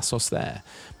met Vassos there.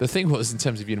 The thing was, in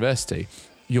terms of university,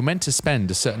 you're meant to spend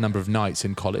a certain number of nights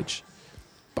in college.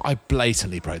 But I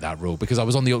blatantly broke that rule because I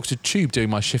was on the Oxford Tube doing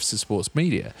my shifts at sports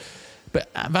media. But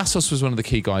Vassos was one of the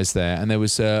key guys there, and there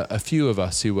was a few of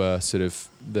us who were sort of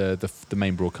the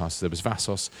main broadcasters. There was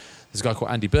Vassos. There's a guy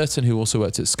called Andy Burton who also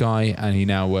worked at Sky, and he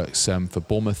now works for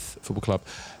Bournemouth Football Club.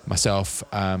 Myself,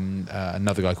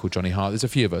 another guy called Johnny Hart. There's a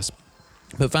few of us.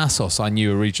 But Vassos, I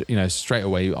knew straight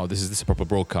away. Oh, this is a proper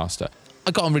broadcaster. I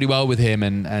got on really well with him,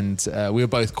 and we were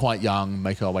both quite young,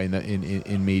 making our way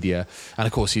in media. And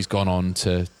of course, he's gone on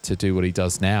to do what he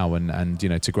does now, and you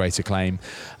know, to great acclaim.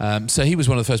 So he was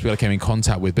one of the first people I came in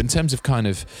contact with. But in terms of kind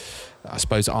of, I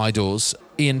suppose, idols,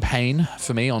 Ian Payne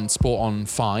for me on Sport on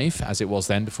 5, as it was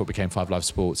then before it became 5 Live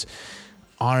Sports.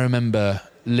 I remember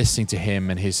listening to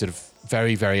him and his sort of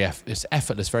very, very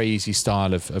effortless, very easy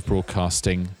style of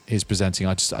broadcasting, his presenting.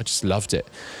 I just loved it.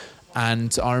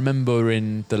 And I remember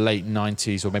in the late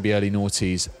 90s or maybe early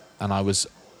noughties, and I was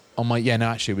on my,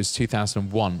 it was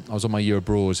 2001. I was on my year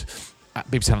abroad.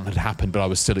 BBC Talent had happened, but I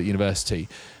was still at university.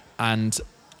 And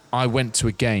I went to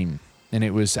a game, and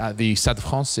it was at the Stade de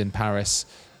France in Paris,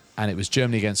 and it was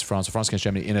Germany against France, or France against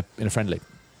Germany in a friendly.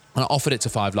 And I offered it to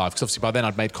 5 Live, because obviously by then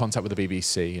I'd made contact with the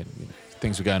BBC, and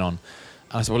things were going on.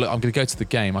 And I said, well, look, I'm going to go to the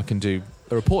game. I can do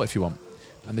a report if you want.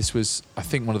 And this was, I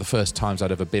think, one of the first times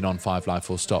I'd ever been on 5 Live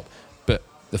full stop. But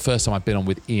the first time I'd been on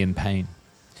with Ian Payne.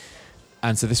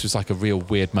 And so this was like a real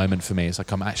weird moment for me. It's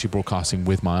like I'm actually broadcasting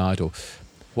with my idol.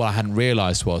 What I hadn't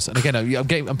realised was, and again,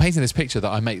 I'm painting this picture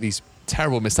that I make these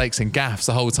terrible mistakes and gaffes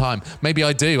the whole time. Maybe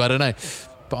I do, I don't know.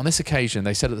 But on this occasion,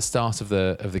 they said at the start of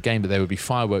the game that there would be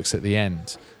fireworks at the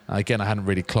end. And again, I hadn't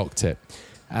really clocked it.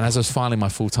 And as I was filing my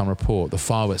full-time report, the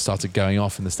fireworks started going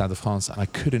off in the Stade de France, and I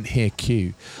couldn't hear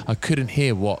Q. I couldn't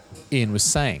hear what Ian was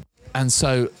saying. And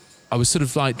so I was sort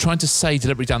of like trying to say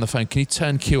deliberately down the phone, can you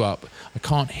turn Q up? I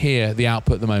can't hear the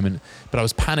output at the moment. But I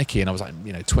was panicky, and I was like,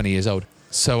 20 years old.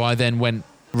 So I then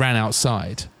ran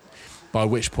outside, by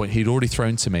which point he'd already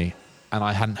thrown to me, and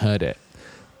I hadn't heard it.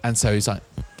 And so he's like,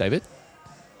 David,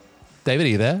 are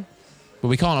you there? But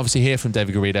we can't obviously hear from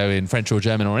David Garrido in French or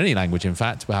German or any language, in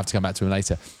fact. We'll have to come back to him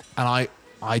later. And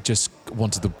I just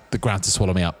wanted the ground to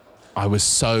swallow me up. I was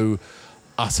so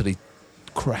utterly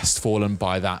crestfallen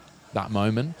by that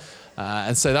moment.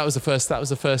 And so that was the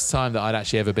first time that I'd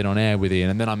actually ever been on air with Ian.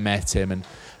 And then I met him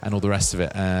and all the rest of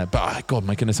it. But God,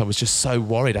 my goodness, I was just so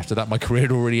worried after that. My career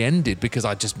had already ended because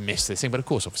I just missed this thing. But of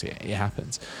course, obviously, it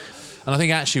happens. And I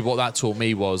think actually what that taught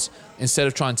me was, instead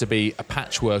of trying to be a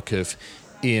patchwork of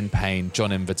Ian Payne,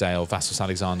 John Inverdale, Vassos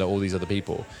Alexander, all these other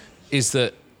people, is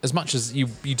that as much as you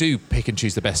do pick and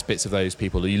choose the best bits of those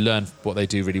people, you learn what they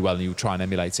do really well and you try and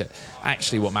emulate it,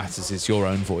 actually what matters is your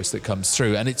own voice that comes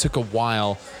through. And it took a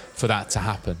while for that to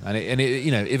happen. And it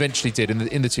eventually did.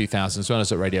 In the 2000s, when I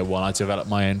was at Radio 1, I developed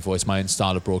my own voice, my own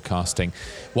style of broadcasting,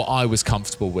 what I was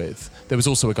comfortable with. There was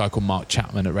also a guy called Mark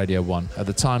Chapman at Radio 1 at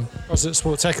the time. I was at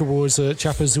Sport Tech Awards,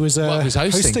 Chappers was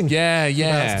hosting. Yeah.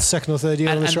 About the second or third year.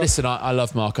 And listen, I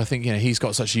love Mark. I think he's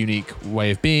got such a unique way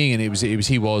of being, and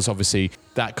he was obviously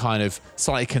that kind of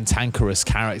slightly cantankerous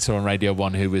character on Radio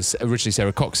 1 who was originally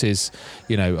Sarah Cox's,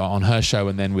 on her show,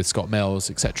 and then with Scott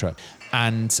Mills, etc.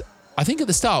 And I think at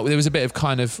the start there was a bit of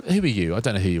kind of, who are you? I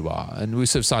don't know who you are. And we were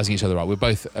sort of sizing each other up. We were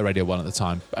both at Radio 1 at the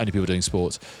time, only people doing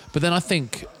sports. But then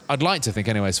I'd like to think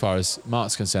anyway, as far as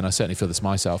Mark's concerned, I certainly feel this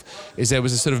myself, is there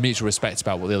was a sort of mutual respect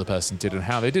about what the other person did and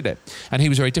how they did it. And he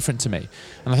was very different to me.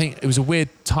 And I think it was a weird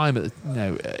time,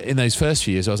 in those first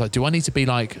few years. I was like, do I need to be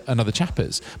like another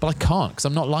Chappers? But I can't, because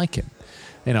I'm not like him.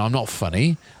 I'm not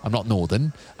funny. I'm not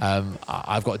northern.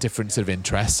 I've got different sort of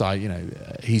interests.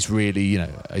 He's really,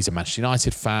 he's a Manchester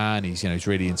United fan. He's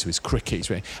really into his cricket.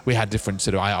 We had different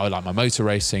I like my motor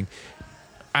racing.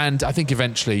 And I think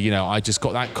eventually, you know, I just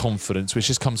got that confidence, which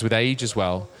just comes with age as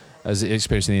well as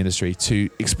experience in the industry, to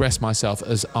express myself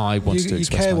as I wanted to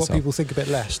express myself. You care what people think a bit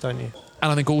less, don't you?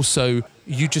 And I think also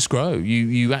you just grow.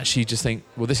 You actually just think,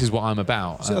 well, this is what I'm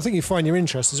about. So I think you find your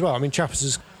interest as well. I mean, Chappers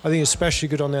is, I think, especially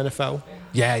good on the NFL.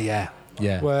 Yeah.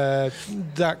 Where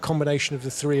that combination of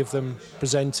the three of them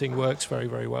presenting works very,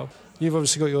 very well. You've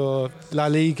obviously got your La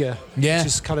Liga, which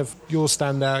is kind of your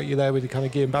standout. You're there with your kind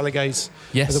of Guillaume Balaguer's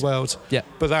of the world. Yeah.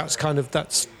 But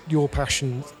that's your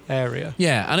passion area.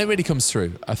 Yeah, and it really comes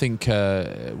through. I think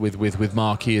with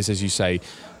Mark, he is, as you say,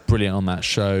 brilliant on that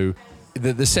show.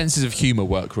 The senses of humour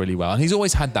work really well, and he's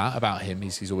always had that about him.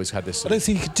 He's always had this. I don't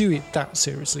think he could do it that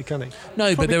seriously, can he?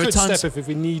 No, but there are times. Step if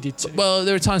we needed to. Well,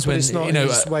 there are times when it's not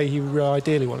his way he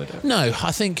ideally wanted it. No,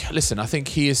 I think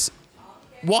he is.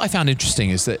 What I found interesting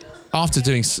is that after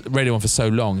doing Radio 1 for so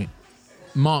long,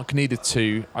 Mark needed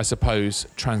to, I suppose,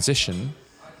 transition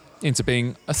into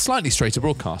being a slightly straighter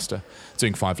broadcaster,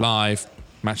 doing 5 Live,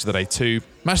 Match of the Day 2.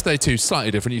 Match of the Day 2 is slightly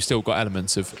different. You've still got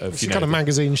elements of it's kind of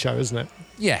magazine show, isn't it?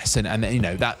 Yes, and you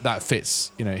know that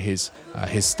fits, you know, his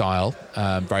style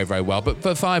very, very well.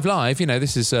 But 5 Live, you know,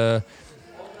 this is a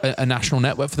national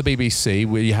network for the BBC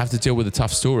where you have to deal with the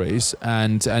tough stories,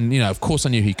 and you know, of course I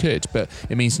knew he could, but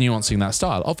it means nuancing that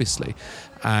style, obviously,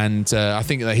 and I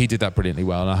think that he did that brilliantly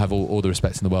well, and I have all the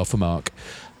respect in the world for Mark.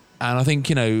 And I think,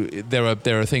 you know, there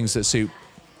are things that suit,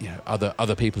 you know,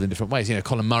 other people in different ways. You know,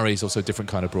 Colin Murray is also a different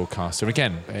kind of broadcaster,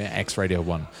 again, ex Radio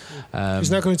 1.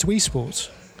 He's now going to esports.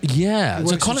 Yeah,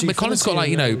 so Colin's got like,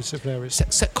 you know,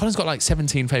 Colin's got like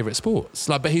 17 favourite sports.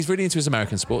 Like, but he's really into his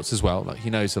American sports as well. Like,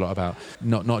 he knows a lot about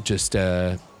not just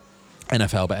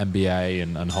NFL, but NBA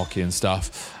and hockey and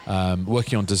stuff.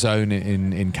 Working on DAZN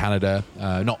in Canada,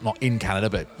 not in Canada,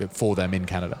 but for them in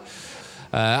Canada.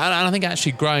 And I think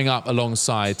actually growing up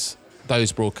alongside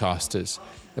those broadcasters,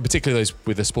 and particularly those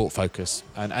with a sport focus.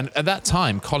 And at that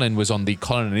time, Colin was on the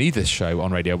Colin and Edith show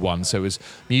on Radio 1, so it was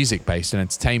music-based and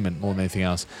entertainment more than anything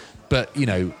else. But, you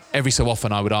know, every so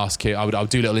often I would ask him, I would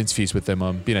do little interviews with them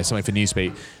on, you know, something for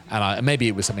Newsbeat. And maybe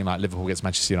it was something like Liverpool against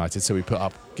Manchester United, so we put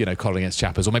up, you know, Colin against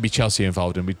Chappers, or maybe Chelsea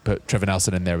involved and we'd put Trevor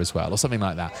Nelson in there as well, or something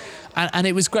like that. And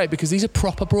it was great because these are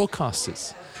proper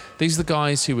broadcasters. These are the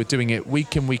guys who were doing it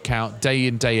week in, week out, day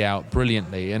in, day out,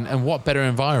 brilliantly. And what better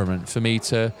environment for me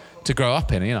to grow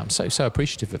up in? You know, I'm so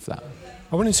appreciative of that.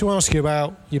 I wanted to ask you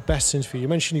about your best interview. You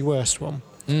mentioned your worst one.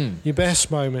 Your best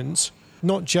moments,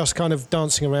 not just kind of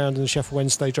dancing around in the Sheffield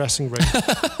Wednesday dressing room.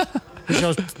 Which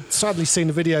I've sadly seen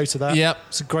the video to that. Yep.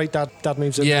 It's a great dad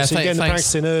moves. Yeah, so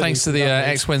thanks to the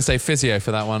ex-Wednesday physio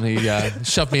for that one. He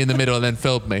shoved me in the middle and then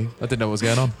filmed me. I didn't know what was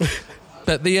going on.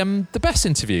 But the best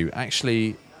interview,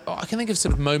 actually, I can think of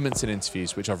sort of moments in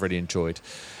interviews which I've really enjoyed.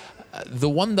 The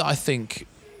one that I think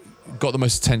got the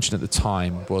most attention at the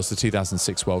time was the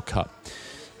 2006 World Cup.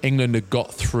 England had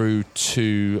got through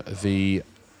to the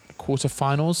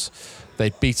quarterfinals.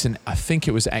 They'd beaten, I think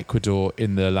it was Ecuador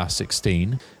in the last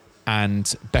 16, and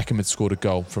Beckham had scored a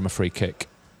goal from a free kick.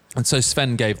 And so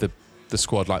Sven gave the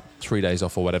squad like 3 days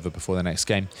off or whatever before the next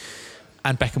game.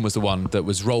 And Beckham was the one that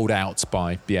was rolled out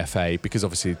by the FA because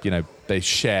obviously, you know, they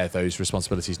share those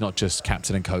responsibilities, not just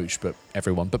captain and coach, but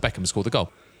everyone. But Beckham scored the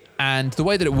goal. And the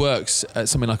way that it works at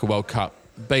something like a World Cup,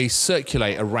 they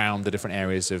circulate around the different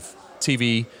areas of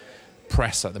TV,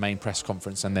 press, like the main press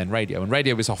conference, and then radio. And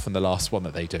radio is often the last one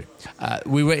that they do.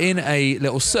 We were in a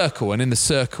little circle, and in the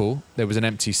circle, there was an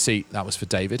empty seat. That was for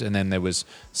David. And then there was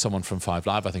someone from 5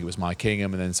 Live, I think it was Mike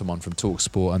Ingham, and then someone from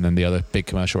TalkSport, and then the other big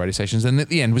commercial radio stations. And at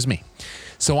the end was me.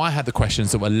 So I had the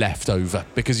questions that were left over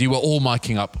because you were all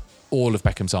miking up all of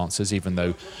Beckham's answers, even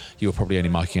though you were probably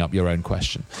only miking up your own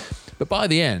question. But by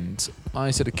the end, I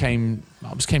sort of came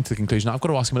to the conclusion I've got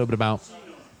to ask him a little bit about,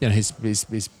 you know, his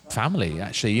family.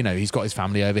 Actually, you know, he's got his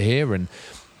family over here, and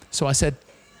so I said,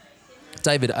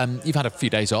 David, you've had a few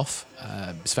days off.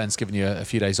 Sven's given you a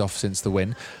few days off since the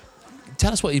win.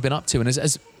 Tell us what you've been up to, and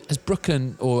has Brooke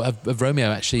or have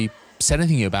Romeo actually said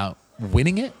anything to you about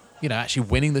winning it? You know, actually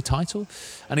winning the title?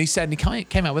 And he said, and he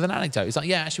came out with an anecdote. He's like,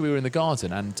 yeah, actually we were in the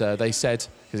garden, and they said,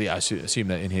 because I assume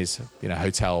that in his, you know,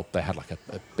 hotel they had like a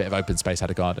bit of open space,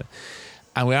 had a garden,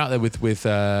 and we're out there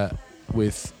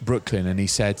with Brooklyn, and he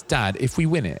said, Dad, if we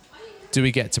win it, do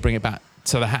we get to bring it back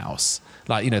to the house?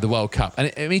 Like, you know, the World Cup.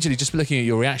 And immediately, just looking at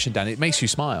your reaction, Dan, it makes you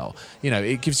smile. You know,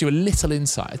 it gives you a little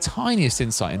insight, a tiniest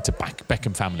insight into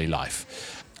Beckham family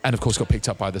life. And of course got picked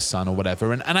up by the son or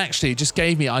whatever. And actually it just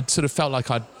gave me, I'd sort of felt like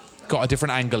I'd got a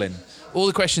different angle in. All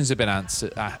the questions had been asked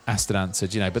and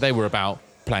answered, you know, but they were about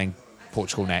playing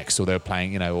Portugal next, or they were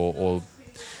playing, you know, or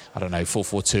I don't know,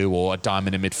 4-4-2 or a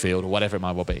diamond in midfield or whatever it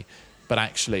might well be. But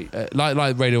actually,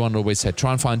 like Radio 1 always said,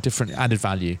 try and find different added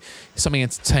value, something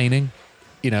entertaining,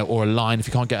 or a line. If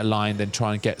you can't get a line, then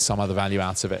try and get some other value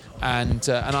out of it. And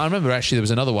I remember actually there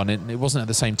was another one. It wasn't at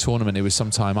the same tournament. It was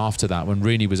sometime after that when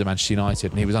Rooney was at Manchester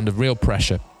United and he was under real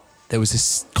pressure. There was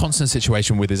this constant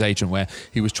situation with his agent where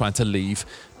he was trying to leave,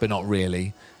 but not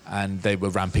really, and they were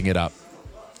ramping it up.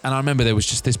 And I remember there was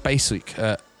just this basic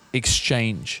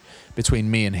exchange between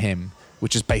me and him,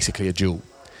 which is basically a duel.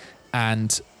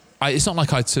 And it's not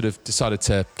like I'd sort of decided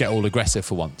to get all aggressive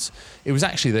for once. It was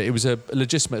actually that it was a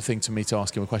legitimate thing to me to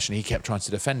ask him a question. He kept trying to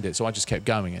defend it, so I just kept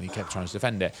going and he kept trying to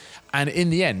defend it. And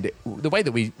in the end, the way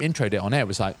that we introed it on air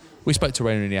was like, we spoke to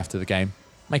Rooney after the game,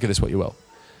 make of this what you will.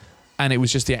 And it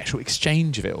was just the actual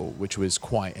exchange of it all, which was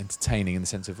quite entertaining in the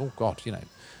sense of, oh God,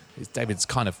 David's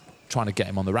kind of trying to get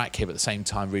him on the rack here, but at the same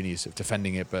time Rooney is sort of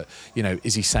defending it, but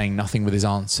is he saying nothing with his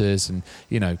answers? And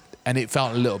and it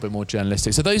felt a little bit more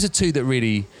journalistic. So those are two that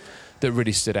really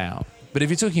stood out. But if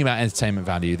you're talking about entertainment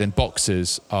value, then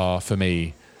boxers are, for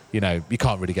me, you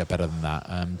can't really get better than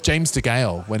that. James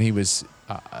DeGale, when he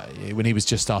was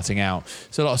just starting out,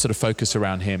 so a lot of sort of focus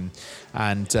around him.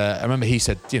 And I remember he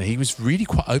said, he was really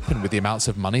quite open with the amounts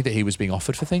of money that he was being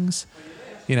offered for things.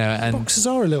 And boxers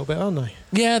are a little bit, aren't they?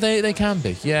 Yeah, they can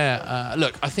be. Yeah,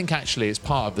 look, I think actually it's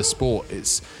part of the sport.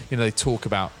 It's they talk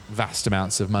about vast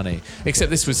amounts of money. Except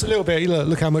this was a little bit.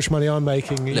 Look how much money I'm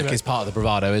making. It's part of the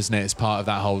bravado, isn't it? It's part of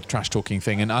that whole trash talking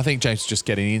thing. And I think James was just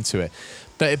getting into it,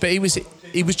 but he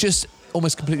was just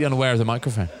almost completely unaware of the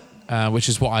microphone. Which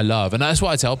is what I love, and that's what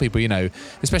I tell people.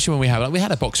 Especially when we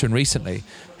had a boxer in recently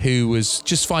who was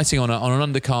just fighting on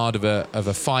an undercard of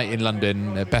a fight in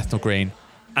London at Bethnal Green.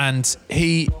 And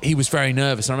he was very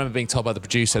nervous. And I remember being told by the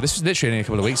producer, this was literally only a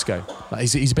couple of weeks ago, like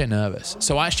he's a bit nervous.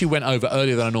 So I actually went over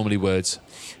earlier than I normally would,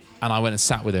 and I went and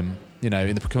sat with him, in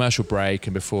the commercial break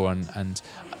and before, and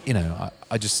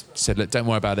I just said, look, don't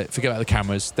worry about it. Forget about the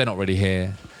cameras. They're not really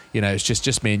here. It's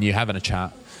just me and you having a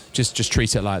chat. Just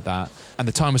treat it like that. And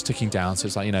the time was ticking down, so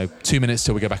it's like 2 minutes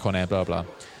till we go back on air, blah blah.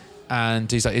 And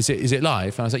he's like, is it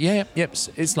live? And I was like, yep,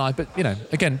 it's live. But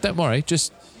again, don't worry.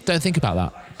 Just don't think about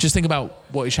that. Just think about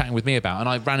what you're chatting with me about. And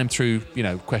I ran him through,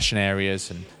 question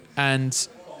areas, and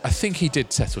I think he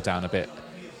did settle down a bit.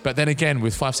 But then again,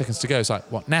 with 5 seconds to go, it's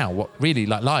like, what now? What really?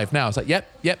 Like live now? It's like,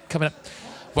 yep, coming up.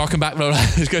 Welcome back.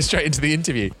 Let's go straight into the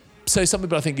interview. So some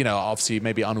people, I think, obviously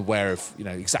maybe unaware of,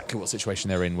 exactly what situation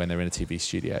they're in when they're in a TV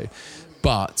studio.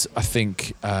 But I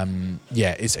think,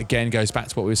 it again goes back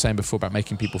to what we were saying before about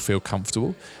making people feel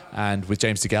comfortable. And with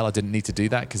James DeGale, I didn't need to do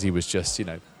that because he was just,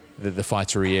 the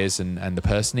fighter he is and the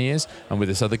person he is. And with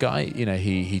this other guy,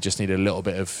 he just needed a little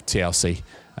bit of TLC.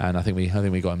 And I think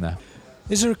we got him there.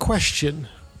 Is there a question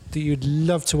that you'd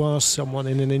love to ask someone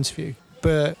in an interview,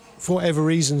 but for whatever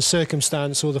reason,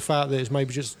 circumstance, or the fact that it's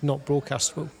maybe just not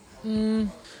broadcastable? I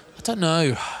don't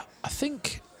know. I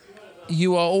think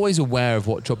you are always aware of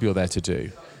what job you're there to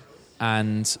do,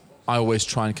 and I always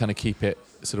try and kind of keep it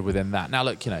sort of within that. Now,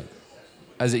 look,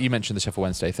 as you mentioned the Sheffield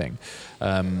Wednesday thing,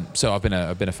 so I've been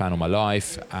a fan all my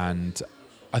life, and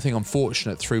I think I'm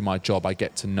fortunate through my job I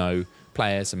get to know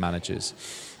players and managers.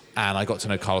 And I got to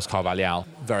know Carlos Carvalhal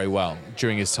very well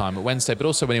during his time at Wednesday, but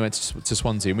also when he went to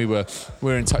Swansea, and we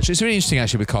were in touch. It's really interesting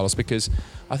actually with Carlos, because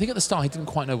I think at the start he didn't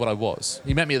quite know what I was.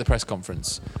 He met me at the press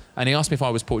conference and he asked me if I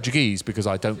was Portuguese because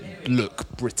I don't look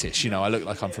British. I look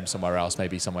like I'm from somewhere else,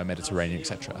 maybe somewhere Mediterranean,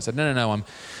 etc. I said no,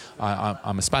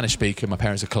 I'm a Spanish speaker. My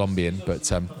parents are Colombian, but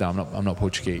no, I'm not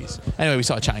Portuguese. Anyway, we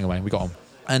started chatting away. We got on,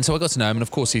 and so I got to know him. And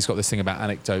of course, he's got this thing about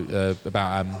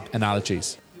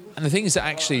analogies. And the thing is that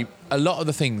actually a lot of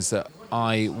the things that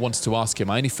I wanted to ask him,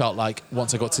 I only felt like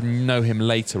once I got to know him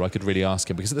later, I could really ask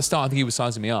him. Because at the start, I think he was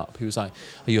sizing me up. He was like,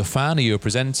 are you a fan? Are you a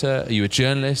presenter? Are you a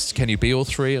journalist? Can you be all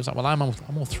three? I was like, well, I'm all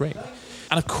three.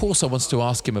 And of course, I wanted to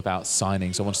ask him about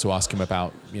signings. I wanted to ask him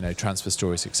about, transfer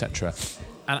stories, etc.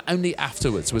 And only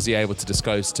afterwards was he able to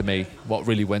disclose to me what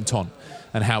really went on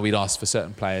and how we'd asked for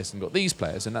certain players and got these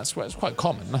players. And that's quite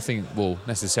common. Nothing will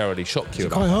necessarily shock you.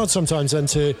 It's quite hard sometimes then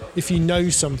if you know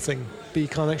something, but you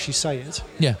can't actually say it.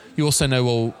 Yeah. You also know,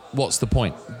 well, what's the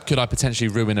point? Could I potentially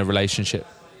ruin a relationship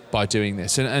by doing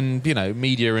this? And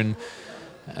media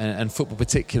and football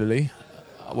particularly,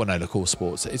 well, no, look, all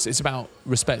sports, it's about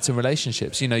respect and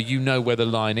relationships. You know where the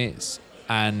line is.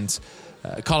 And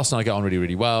Carlos and I get on really,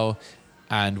 really well.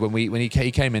 And when he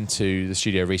came into the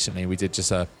studio recently, we did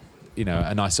just a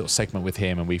nice little segment with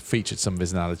him, and we featured some of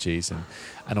his analogies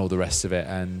and all the rest of it.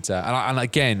 And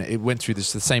again, it went through the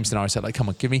same scenario. I said, like, come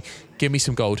on, give me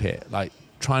some gold here. Like,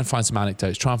 try and find some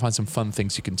anecdotes. Try and find some fun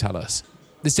things you can tell us.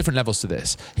 There's different levels to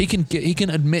this. He can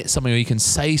admit something, or he can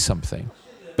say something,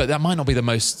 but that might not be the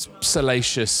most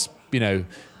salacious,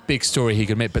 big big story he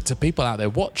could make, but to people out there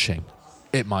watching,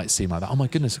 it might seem like that. Oh my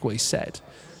goodness, look what he said.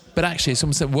 But actually, it's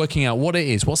almost like working out what it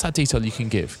is. What's that detail you can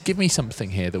give? Give me something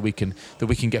here that we can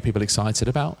get people excited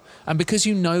about. And because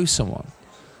you know someone,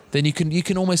 then you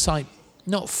can almost like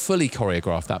not fully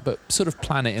choreograph that, but sort of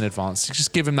plan it in advance.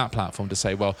 Just give him that platform to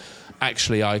say, well,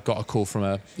 actually, I got a call from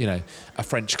a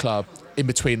French club in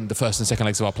between the first and second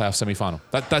legs of our playoff semi-final.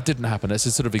 That didn't happen. It's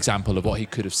a sort of example of what he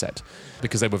could have said,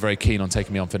 because they were very keen on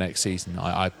taking me on for next season.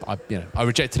 I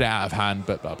rejected it out of hand,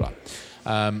 but blah blah.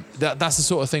 That's the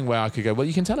sort of thing where I could go, well,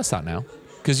 you can tell us that now,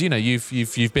 because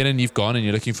you've been and you've gone and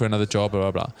you're looking for another job, blah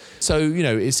blah blah. So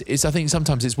it's I think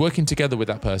sometimes it's working together with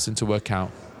that person to work out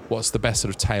what's the best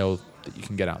sort of tale that you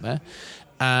can get out there,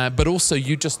 but also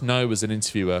you just know as an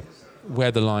interviewer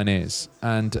where the line is,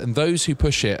 and those who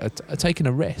push it are taking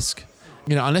a risk.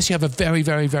 Unless you have a very,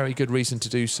 very, very good reason to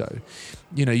do so,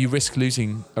 you risk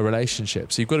losing a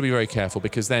relationship. So you've got to be very careful,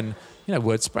 because then,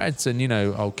 word spreads and,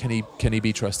 can he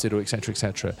be trusted, or et cetera, et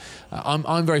cetera.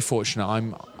 I'm very fortunate.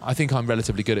 I think I'm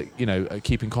relatively good at, at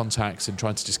keeping contacts and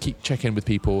trying to just keep check in with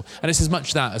people. And it's as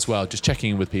much that as well, just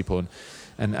checking in with people.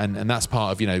 And that's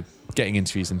part of, getting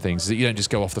interviews and things, is that you don't just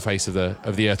go off the face of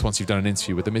the earth once you've done an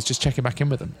interview with them. It's just checking back in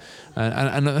with them.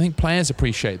 And I think players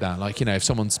appreciate that. Like, if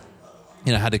someone's,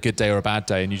 had a good day or a bad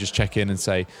day, and you just check in and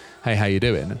say, hey, how you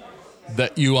doing?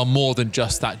 That you are more than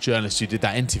just that journalist who did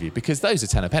that interview, because those are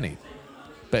 10 a penny.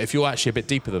 But if you're actually a bit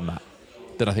deeper than that,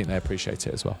 then I think they appreciate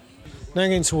it as well. Now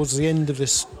getting towards the end of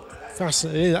this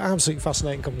absolutely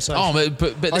fascinating conversation. Oh,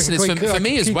 but listen, it's for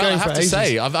me as well, I have to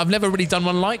say, I've never really done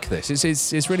one like this.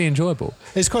 It's really enjoyable.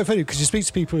 It's quite funny, because you speak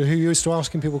to people who are used to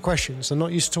asking people questions and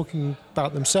not used to talking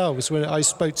about themselves. When I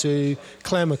spoke to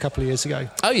Clem a couple of years ago.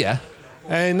 Oh, yeah.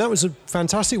 And that was a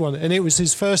fantastic one. And it was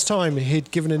his first time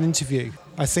he'd given an interview,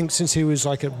 I think, since he was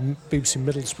like at BBC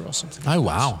Middlesbrough or something. Oh,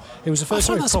 wow. It was the first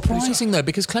time. That's surprising, though,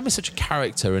 because Clem is such a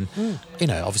character and,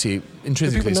 obviously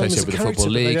intrinsically associated with the Football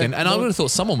League. And I would have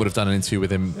thought someone would have done an interview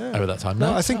with him over that time.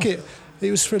 No, I think it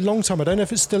was for a long time. I don't know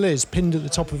if it still is, pinned at the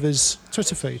top of his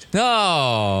Twitter feed.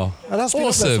 Oh, and that's been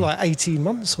awesome. up there for like 18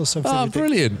 months or something. Oh,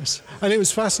 ridiculous. Brilliant. And it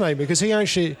was fascinating, because he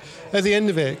actually, at the end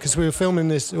of it, because we were filming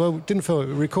this, well, we didn't film it,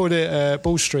 we recorded it at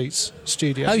Ball Street's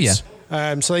studios. Oh,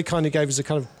 yeah. So they kind of gave us a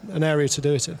kind of an area to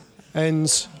do it in.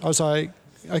 And I was like,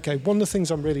 okay, one of the things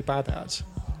I'm really bad at,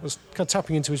 I was kind of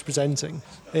tapping into his presenting,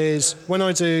 is when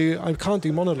I can't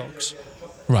do monologues.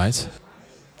 Right.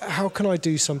 How can I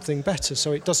do something better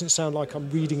so it doesn't sound like I'm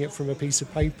reading it from a piece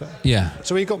of paper? Yeah.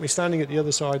 So he got me standing at the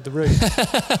other side of the room.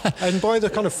 And by the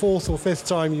kind of fourth or fifth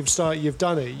time you've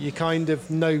done it, you kind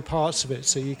of know parts of it.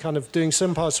 So you're kind of doing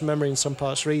some parts from memory and some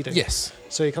parts reading. Yes.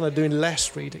 So you're kind of doing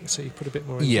less reading, so you put a bit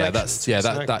more Yeah, inflection.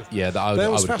 that But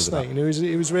it was fascinating.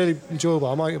 It was really enjoyable.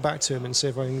 I might go back to him and see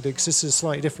if I can do, because this is a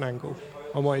slightly different angle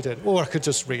on what he did, or I could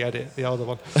just re-edit the other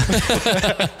one.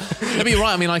 No, but you're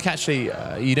right. I mean, like, actually,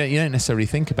 you don't necessarily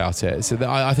think about it. So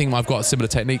I think I've got similar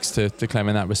techniques to Clem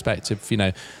in that respect. If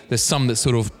there's some that's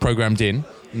sort of programmed in,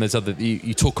 and there's other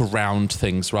you talk around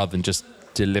things rather than just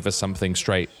deliver something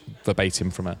straight verbatim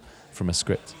from a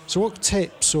script. So what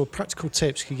tips or practical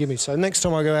tips can you give me? So next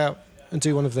time I go out and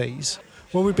do one of these,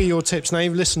 what would be your tips? Now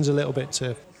you've listened a little bit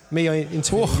to me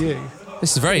interviewing you.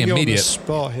 This is very You're immediate. on the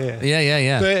spot here.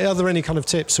 Yeah. But are there any kind of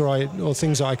tips or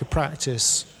things that I could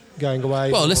practice going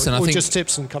away? Well, listen, I think just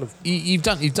tips and kind of. You've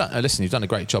done a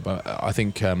great job. I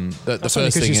think the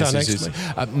first thing is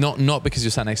not because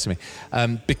you're sat next to me,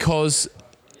 because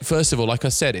first of all, like I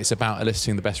said, it's about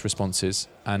eliciting the best responses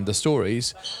and the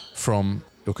stories from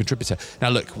your contributor. Now,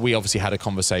 look, we obviously had a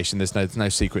conversation. There's no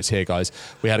secrets here, guys.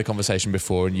 We had a conversation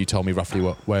before, and you told me roughly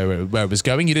where it was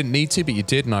going. You didn't need to, but you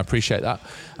did, and I appreciate that.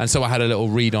 And so I had a little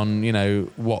read on,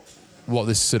 what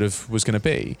this sort of was going to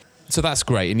be. So that's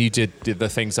great. And you did the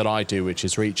things that I do, which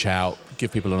is reach out,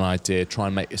 give people an idea, try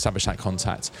and establish that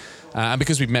contact. And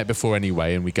because we've met before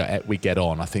anyway, and we get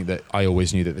on, I think that I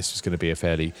always knew that this was going to be a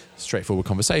fairly straightforward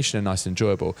conversation and nice and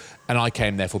enjoyable. And I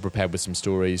came therefore prepared with some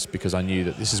stories, because I knew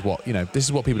that this is what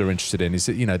people are interested in. Is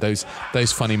that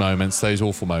those funny moments, those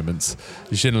awful moments,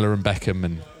 Ginola and Beckham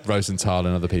and Rosenthal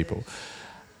and other people.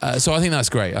 So I think that's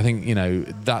great. I think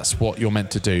that's what you're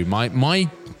meant to do.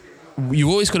 You've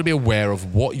always got to be aware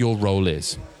of what your role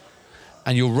is,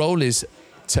 and your role is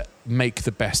to make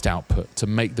the best output, to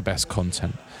make the best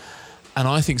content. And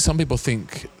I think some people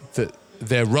think that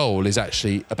their role is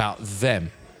actually about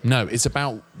them. No, it's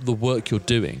about the work you're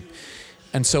doing.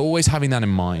 And so always having that in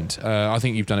mind. I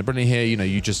think you've done it brilliantly here.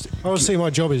 You just... I would say my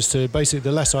job is to basically,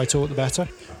 the less I talk, the better.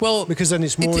 Well, because then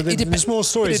it's more. There's more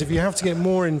stories. If you have to get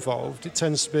more involved, it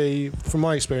tends to be, from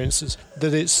my experiences,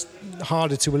 that it's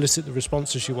harder to elicit the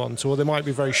responses you want, or there might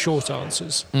be very short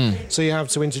answers. So you have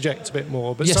to interject a bit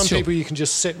more. But some people you can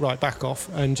just sit right back off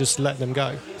and just let them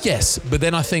go. Yes, but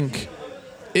then I think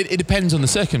it depends on the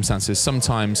circumstances.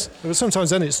 Sometimes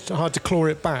then it's hard to claw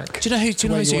it back. Do you know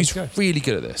who's really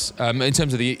good at this in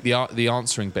terms of the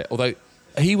answering bit? Although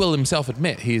he will himself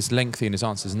admit he is lengthy in his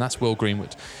answers, and that's Will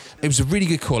Greenwood. It was a really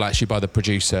good call actually by the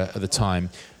producer at the time.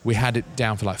 We had it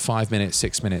down for like 5 minutes,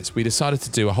 6 minutes. We decided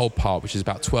to do a whole part, which is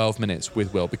about 12 minutes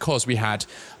with Will, because we had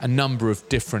a number of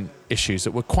different issues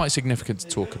that were quite significant to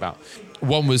talk about.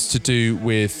 One was to do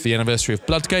with the anniversary of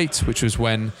Bloodgate, which was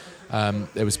when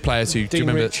there was players who... Dean do you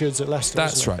remember? Richards at Leicester.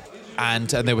 That's right. And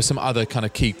there were some other kind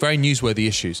of key, very newsworthy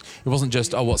issues. It wasn't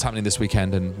just, what's happening this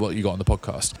weekend and what you got on the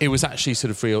podcast. It was actually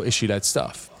sort of real issue-led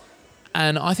stuff.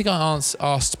 And I think I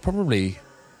asked probably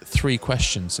 3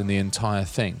 questions in the entire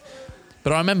thing.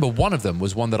 But I remember one of them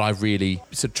was one that I really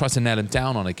sort of tried to nail him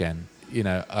down on again.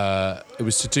 It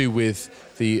was to do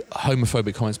with the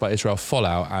homophobic comments by Israel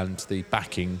Folau and the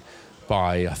backing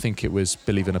by, I think it was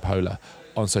Billy Vanapola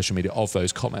on social media of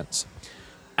those comments.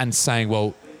 And saying,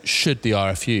 well, should the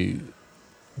RFU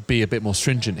be a bit more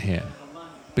stringent here?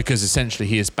 Because essentially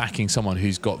he is backing someone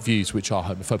who's got views which are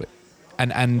homophobic.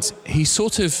 And he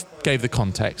sort of gave the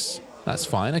context. That's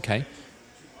fine, okay.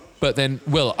 But then,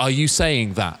 Will, are you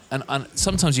saying that? And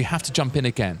sometimes you have to jump in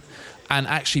again and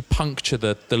actually puncture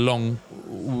the long,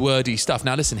 wordy stuff.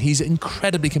 Now, listen, he's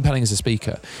incredibly compelling as a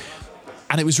speaker.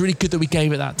 And it was really good that we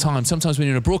gave it that time. Sometimes when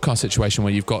you're in a broadcast situation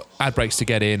where you've got ad breaks to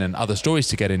get in and other stories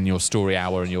to get in, your story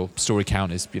hour and your story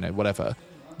count is, whatever.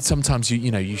 Sometimes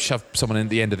you shove someone in at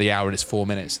the end of the hour and it's 4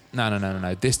 minutes.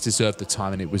 No. This deserved the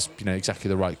time and it was, exactly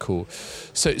the right call.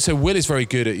 So Will is very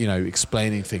good at,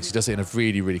 explaining things. He does it in a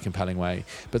really, really compelling way.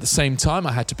 But at the same time,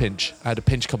 I had to pinch a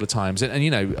couple of times.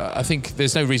 And I think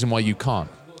there's no reason why you can't.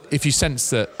 If you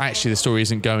sense that actually the story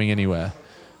isn't going anywhere,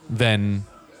 then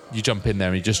you jump in there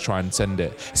and you just try and send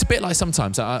it. It's a bit like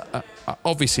sometimes, I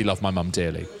obviously love my mum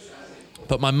dearly.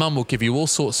 But my mum will give you all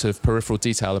sorts of peripheral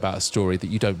detail about a story that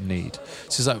you don't need.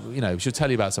 She's like, she'll tell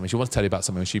you about something. She wants to tell you about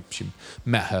something when she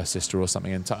met her sister or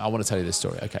something. And I want to tell you this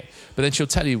story. Okay. But then she'll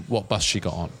tell you what bus she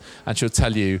got on. And she'll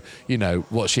tell you,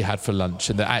 what she had for lunch.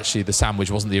 And that actually the sandwich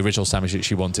wasn't the original sandwich that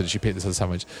she wanted. And she picked this other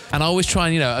sandwich. And I always try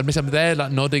and, admit I'm there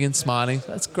like nodding and smiling.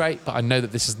 That's great. But I know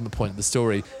that this isn't the point of the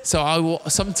story. So I will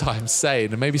sometimes say,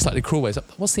 in a maybe slightly cruel way,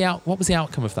 what was the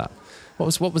outcome of that?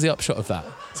 What was the upshot of that?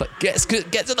 It's like,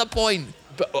 get to the point.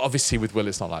 But obviously with Will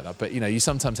it's not like that. But you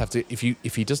sometimes have to, if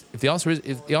the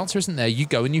answer isn't there, you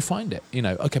go and you find it.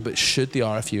 Okay, but should the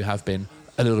RFU have been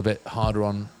a little bit harder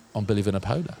on Billy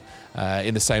Vanapola,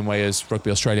 in the same way as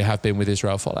Rugby Australia have been with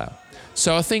Israel Folau?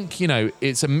 So I think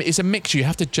it's a mixture. You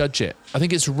have to judge it. I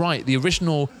think it's right. The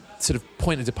original sort of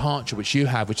point of departure which you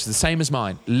have, which is the same as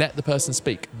mine. Let the person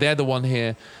speak. They're the one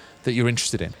here that you're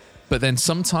interested in. But then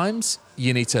sometimes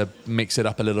you need to mix it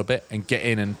up a little bit and get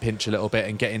in and pinch a little bit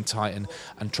and get in tight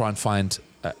and try and find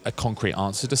a concrete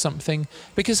answer to something.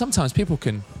 Because sometimes people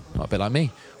can, a bit like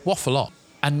me, waffle on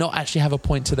and not actually have a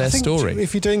point to their story.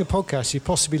 If you're doing a podcast, you're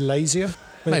possibly lazier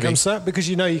when Maybe. It comes to that, because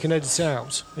you can edit it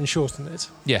out and shorten it.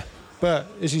 Yeah. But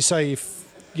as you say, if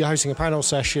you're hosting a panel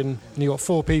session and you've got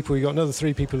 4 people, you've got another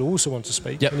 3 people who also want to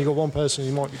speak, and you've got one person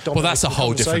who might be dominating. Well, that's a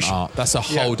whole different conversation. art. That's a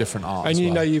whole different art. And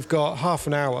as well. you've got half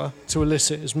an hour to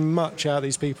elicit as much out of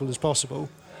these people as possible.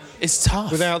 It's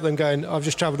tough. Without them going, I've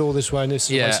just travelled all this way and this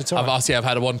is a waste of time. I've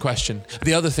had one question.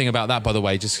 The other thing about that, by the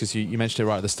way, just because you mentioned it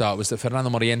right at the start, was that Fernando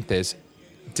Morientes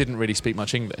didn't really speak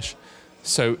much English.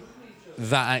 So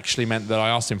that actually meant that I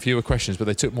asked him fewer questions, but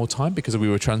they took more time because we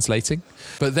were translating.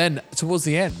 But then towards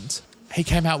the end, he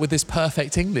came out with this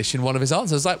perfect English in one of his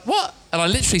answers. I was like, what? And I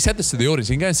literally said this to the audience.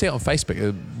 You can go and see it on Facebook.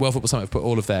 World Football Summit have put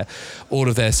all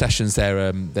of their sessions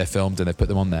there. They're filmed and they put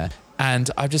them on there. And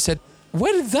I've just said,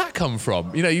 where did that come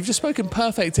from? You've just spoken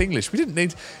perfect English. We didn't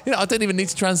need, I don't even need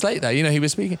to translate that. He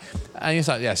was speaking. And he's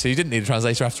like, so you didn't need a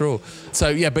translator after all. So,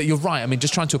 yeah, but you're right. I mean,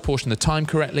 just trying to apportion the time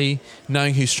correctly,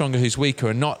 knowing who's stronger, who's weaker,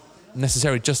 and not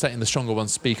necessarily just letting the stronger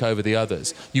ones speak over the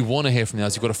others. You want to hear from the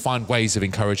others. You've got to find ways of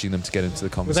encouraging them to get into the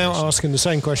conversation. Without asking the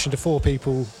same question to 4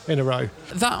 people in a row.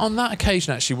 On that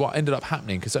occasion, actually, what ended up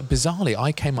happening, because bizarrely,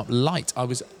 I came up light.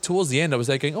 Towards the end, I was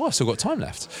there going, I've still got time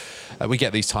left. We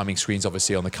get these timing screens,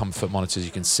 obviously, on the comfort monitors.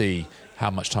 You can see how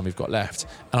much time we've got left.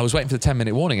 And I was waiting for the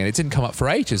 10-minute warning and it didn't come up for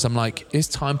ages. I'm like, is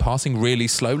time passing really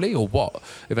slowly or what?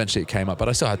 Eventually it came up, but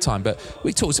I still had time. But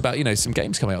we talked about, some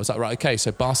games coming up. I was like, right, okay,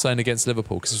 so Barcelona against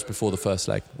Liverpool, because this was before the first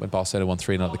leg when Barcelona won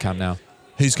 3-0 at the Camp Nou.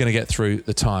 Who's going to get through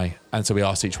the tie? And so we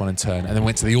asked each one in turn and then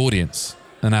went to the audience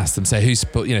and asked them, say, who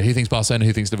thinks Barcelona,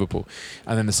 who thinks Liverpool?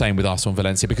 And then the same with Arsenal and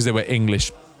Valencia, because there were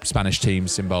English, Spanish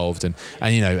teams involved, and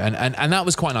that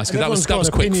was quite nice, because that was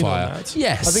quick fire.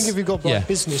 Yes, I think if you've got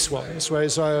business ones,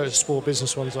 whereas sport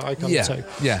business ones that I come to,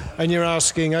 yeah, and you're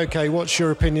asking, okay, what's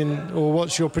your opinion or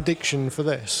what's your prediction for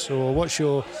this, or what's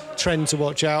your trend to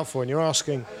watch out for, and you're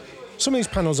asking, some of these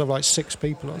panels have like 6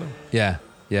 people on them. Yeah.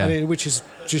 Which is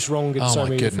just wrong in so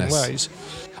many different ways.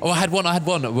 Oh, I had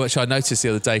one which I noticed the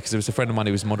other day, because there was a friend of mine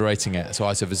who was moderating it, so I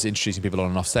was introducing people on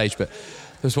and off stage, but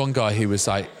there was one guy who was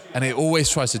like, and he always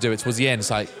tries to do it towards the end, it's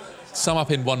like, sum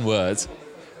up in one word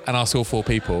and ask all 4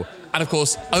 people. And of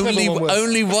course,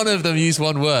 only one of them used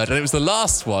one word, and it was the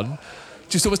last one,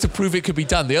 just almost to prove it could be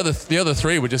done. The other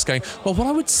 3 were just going, well, what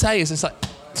I would say is, it's like,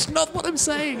 it's not what I'm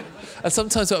saying. And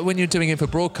sometimes when you're doing it for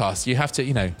broadcast, you have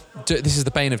to, this is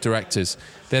the bane of directors.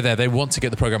 They're there, they want to get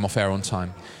the programme off air on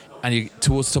time. And you're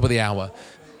towards the top of the hour,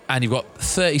 and you've got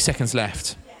 30 seconds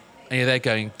left. And you're there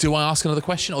going, do I ask another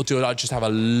question, or do I just have a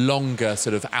longer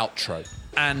sort of outro?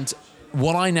 And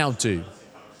what I now do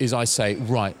is I say,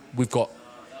 right, we've got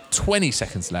 20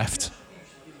 seconds left.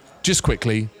 Just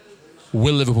quickly,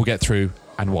 will Liverpool get through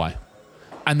and why?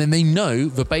 And then they know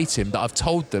verbatim that I've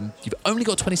told them, you've only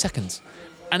got 20 seconds.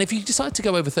 And if you decide to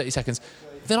go over 30 seconds,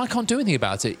 then I can't do anything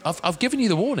about it. I've given you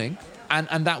the warning,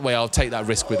 and that way I'll take that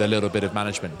risk with a little bit of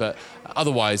management. But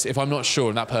otherwise, if I'm not sure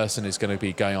and that person is going to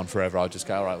be going on forever, I'll just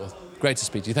go, all right, well, great to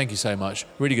speak to you. Thank you so much.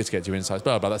 Really good to get your insights.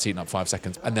 Blah, blah, blah. That's eating up 5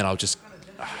 seconds. And then I'll just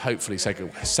hopefully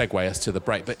segue us to the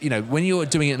break. But, when you're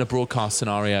doing it in a broadcast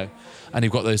scenario and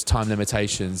you've got those time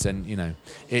limitations and,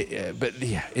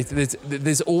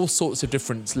 there's all sorts of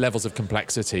different levels of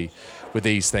complexity with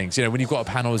these things. When you've got a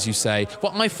panel, as you say,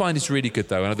 what I find is really good,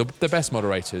 though, and the best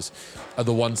moderators are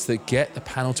the ones that get the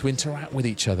panel to interact with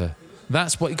each other.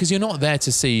 That's what, because you're not there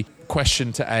to see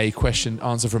question to A,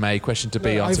 answer from A, question to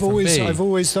B, answer from B. I've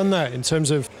always done that in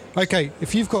terms of, okay,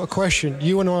 if you've got a question,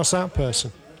 you want to ask that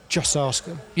person, just ask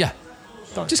them. Yeah.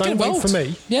 Just don't wait for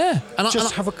me. Yeah. And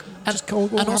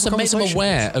also make them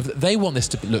aware of they want this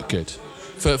to look good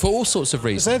for all sorts of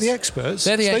reasons. They're the experts.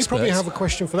 They probably have a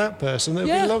question for that person that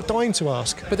they'll be dying to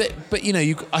ask. But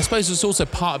I suppose it's also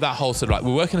part of that whole sort of like,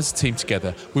 we're working as a team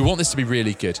together. We want this to be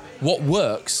really good. What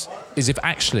works is if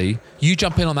actually you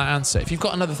jump in on that answer. If you've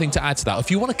got another thing to add to that, if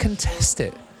you want to contest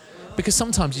it, because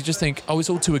sometimes you just think, it's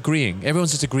all too agreeing.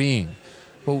 Everyone's just agreeing.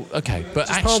 Well, okay, but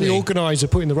it's part of the organiser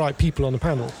putting the right people on the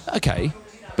panel. Okay,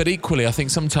 but equally, I think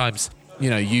sometimes,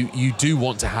 you do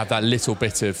want to have that little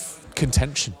bit of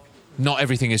contention. Not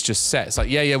everything is just set. It's like,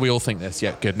 yeah, we all think this.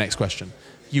 Yeah, good, next question.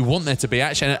 You want there to be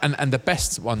action. And the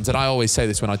best ones, and I always say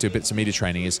this when I do bits of media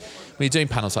training, is when you're doing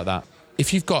panels like that,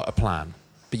 if you've got a plan,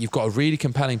 but you've got a really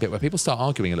compelling bit where people start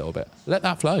arguing a little bit, let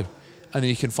that flow. And then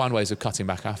you can find ways of cutting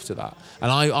back after that. And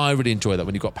I really enjoy that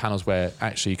when you've got panels where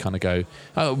actually you kind of go,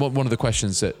 one of the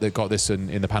questions that got this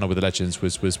in the panel with the legends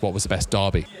was what was the best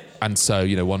derby? And so,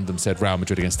 one of them said Real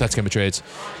Madrid against Atletico Madrid.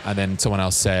 And then someone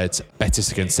else said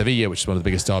Betis against Sevilla, which is one of the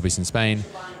biggest derbies in Spain.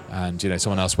 And,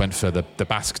 someone else went for the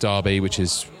Basque derby, which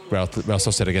is Real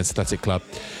Sociedad against Athletic Club.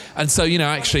 And so,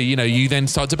 you then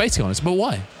start debating on it. But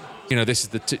why? This is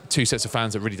the two sets of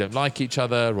fans that really don't like each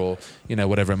other, or,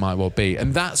 whatever it might well be.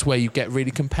 And that's where you get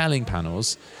really compelling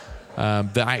panels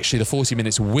that actually the 40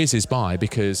 minutes whizzes by,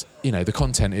 because, the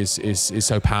content is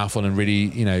so powerful and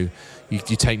really,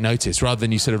 you take notice, rather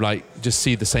than you sort of like just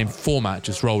see the same format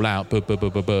just roll out,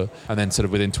 and then sort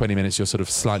of within 20 minutes you're sort of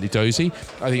slightly dozy.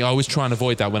 I think I always try and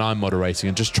avoid that when I'm moderating,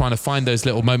 and just trying to find those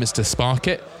little moments to spark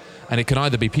it. And it can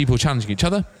either be people challenging each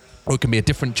other, or it can be a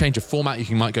different change of format.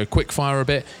 You might go quick fire a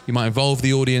bit. You might involve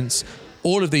the audience.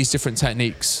 All of these different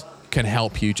techniques can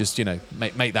help you just,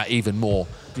 make that even more,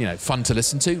 fun to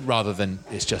listen to, rather than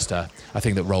it's just a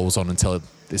thing that rolls on until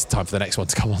it's time for the next one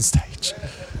to come on stage.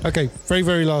 Okay, very,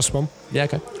 very last one. Yeah,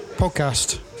 okay.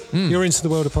 Podcast. You're into the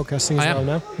world of podcasting as well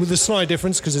now, with a slight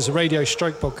difference because it's a radio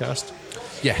stroke podcast.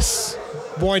 Yes.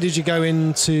 Why did you go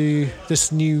into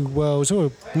this new world,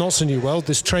 or not so new world,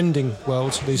 this trending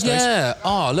world these days?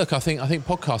 Yeah. Look, I think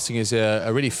podcasting is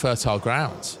a really fertile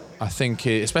ground. I think,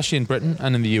 especially in Britain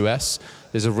and in the US,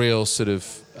 there's a real sort of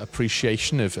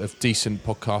appreciation of decent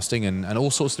podcasting and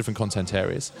all sorts of different content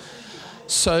areas.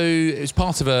 So it was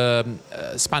part of a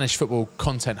Spanish football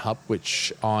content hub,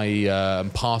 which I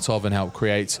am part of and helped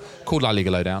create, called La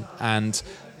Liga Lowdown. And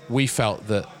we felt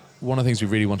that one of the things we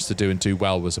really wanted to do and do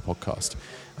well was a podcast.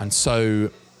 And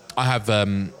so I have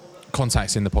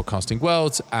contacts in the podcasting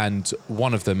world, and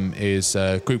one of them is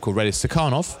a group called Radis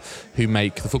Stakhanov, who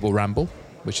make the Football Ramble,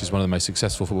 which is one of the most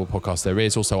successful football podcasts there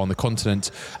is, also on the continent,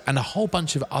 and a whole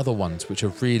bunch of other ones which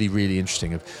are really, really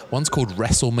interesting. One's called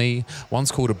Wrestle Me,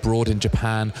 one's called Abroad in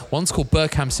Japan, one's called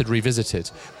Berkhamsted Revisited,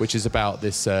 which is about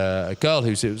this girl who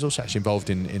was also actually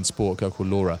involved in sport, a girl called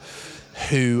Laura,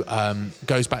 who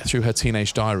goes back through her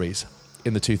teenage diaries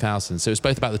in the 2000s. So it's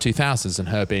both about the 2000s and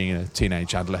her being a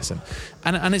teenage adolescent.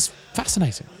 And it's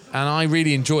fascinating. And I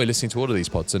really enjoy listening to all of these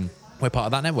pods, and we're part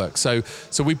of that network. So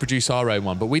we produce our own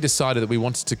one, but we decided that we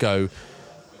wanted to go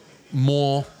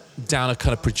more down a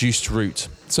kind of produced route.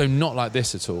 So not like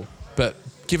this at all. But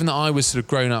given that I was sort of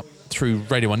grown up through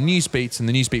Radio 1 Newsbeats and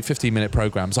the Newsbeat 15-minute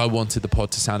programmes, I wanted the pod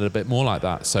to sound a bit more like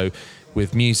that. So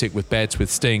with music, with beds,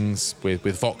 with stings,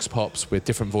 with vox pops, with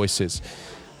different voices.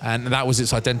 And that was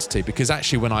its identity, because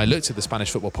actually when I looked at the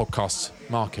Spanish football podcast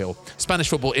market, or Spanish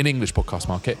football in English podcast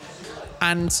market,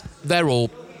 and they're all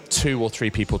 2 or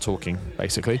 3 people talking,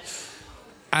 basically.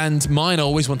 And mine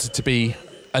always wanted to be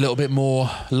a little bit more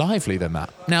lively than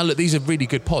that. Now, look, these are really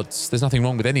good pods. There's nothing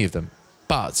wrong with any of them.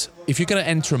 But if you're going to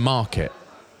enter a market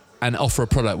and offer a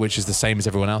product which is the same as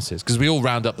everyone else's, because we all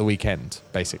round up the weekend,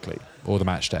 basically, or the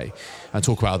match day, and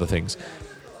talk about other things,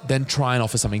 then try and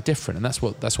offer something different. And that's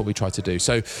what we try to do.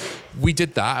 So we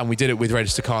did that, and we did it with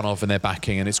Radis Stakhanov and their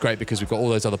backing, and it's great because we've got all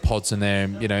those other pods and their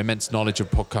immense knowledge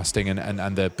of podcasting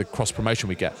and the cross promotion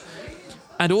we get.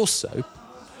 And also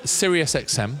Sirius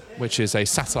XM, which is a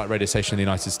satellite radio station in the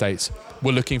United States,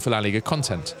 were looking for La Liga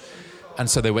content. And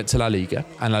so they went to La Liga,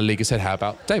 and La Liga said, how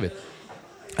about David?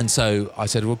 And so I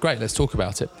said, well, great, let's talk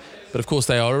about it. But of course,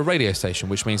 they are a radio station,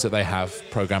 which means that they have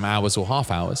program hours or half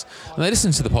hours. And they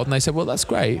listened to the pod and they said, well, that's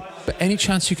great, but any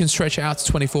chance you can stretch it out to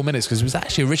 24 minutes? Because it was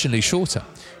actually originally shorter.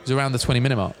 It was around the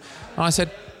 20-minute mark. And I said,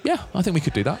 yeah, I think we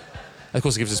could do that. Of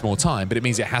course, it gives us more time, but it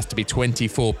means it has to be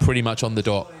 24 pretty much on the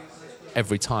dot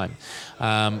every time.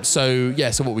 So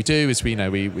what we do is we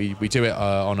do it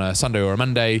on a Sunday or a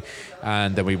Monday,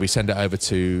 and then we send it over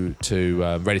to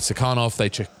Radis Stakhanov. They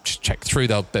check through.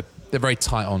 They're very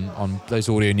tight on those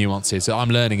audio nuances that I'm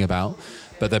learning about,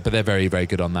 but they're very, very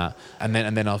good on that. And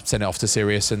then I'll send it off to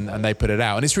Sirius, and they put it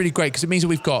out. And it's really great because it means that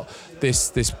we've got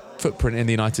this footprint in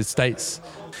the United States.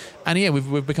 And yeah,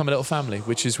 we've become a little family,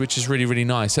 which is really, really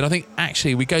nice. And I think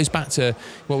actually it goes back to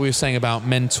what we were saying about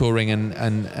mentoring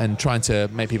and trying to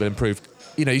make people improve.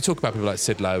 You talk about people like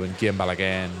Sid Lowe and Guillaume Balaguer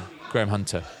and Graham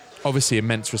Hunter. Obviously,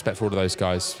 immense respect for all of those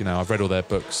guys. I've read all their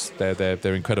books.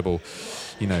 They're incredible,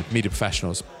 media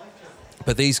professionals.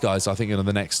 But these guys, I think,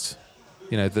 the next,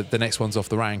 the next one's off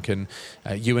the rank. And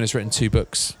Ewan has written 2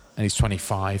 books, and he's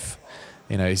 25.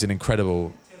 He's an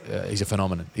incredible. He's a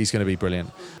phenomenon. He's going to be brilliant.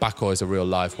 Baco is a real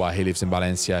live wire. He lives in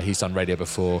Valencia. He's done radio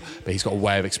before, but he's got a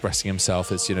way of expressing himself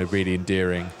that's really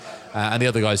endearing. And the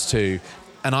other guys too.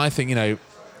 And I think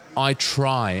I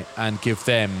try and give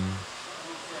them,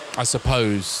 I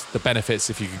suppose, the benefits,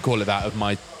 if you could call it that, of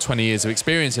my 20 years of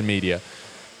experience in media,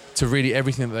 to really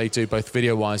everything that they do, both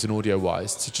video-wise and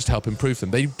audio-wise, to just help improve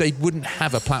them. They wouldn't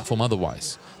have a platform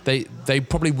otherwise. They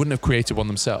probably wouldn't have created one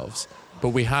themselves, but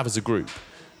we have as a group.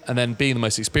 And then being the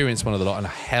most experienced one of the lot, and a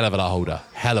hell of a lot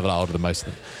older than most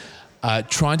of them,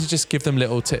 trying to just give them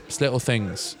little tips, little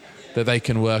things that they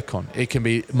can work on. It can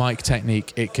be mic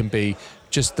technique. It can be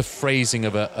just the phrasing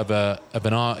of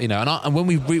an art, And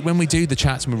when we do the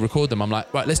chats and we record them, I'm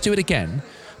like, right, let's do it again.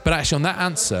 But actually, on that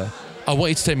answer, I want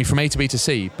you to take me from A to B to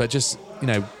C, but just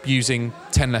using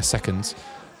 10 less seconds.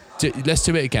 Let's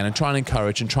do it again and try and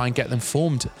encourage and try and get them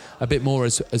formed a bit more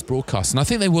as broadcasts. And I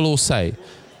think they will all say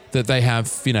that they have,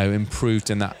 improved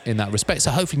in that respect.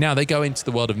 So hopefully now they go into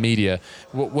the world of media,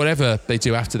 whatever they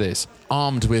do after this,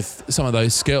 armed with some of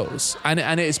those skills. And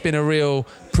it's been a real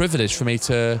privilege for me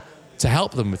to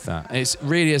help them with that. And it's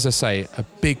really, as I say, a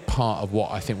big part of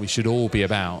what I think we should all be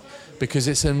about, because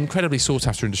it's an incredibly sought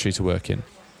after industry to work in.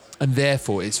 And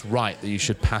therefore, it's right that you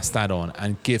should pass that on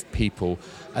and give people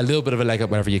a little bit of a leg up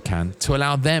wherever you can to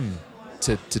allow them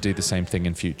to do the same thing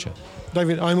in future.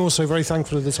 David, I'm also very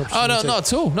thankful for this opportunity. Oh, no, not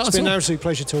at all. It's been an absolute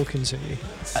pleasure talking to you.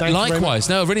 Likewise.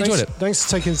 No, I've really enjoyed it. Thanks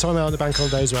for taking the time out on the bank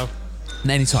holiday as well.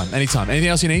 Anytime. Anything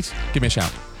else you need, give me a shout.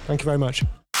 Thank you very much.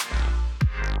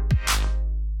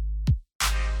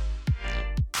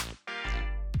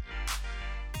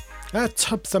 A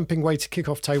tub-thumping way to kick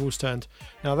off Tables Turned.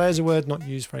 Now, there's a word not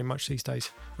used very much these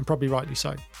days, and probably rightly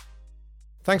so.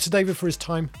 Thanks to David for his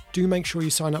time. Do make sure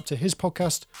you sign up to his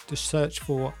podcast. Just search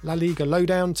for La Liga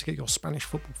Lowdown to get your Spanish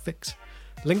football fix.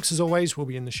 Links, as always, will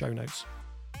be in the show notes.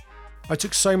 I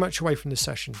took so much away from this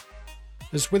session,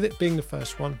 as with it being the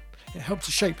first one, it helped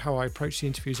to shape how I approached the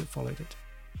interviews that followed it.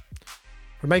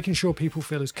 from making sure people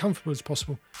feel as comfortable as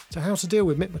possible to how to deal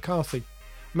with Mick McCarthy,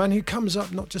 a man who comes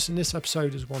up not just in this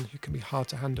episode as one who can be hard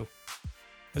to handle.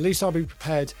 At least I'll be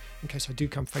prepared in case I do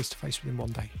come face to face with him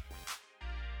one day.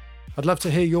 I'd love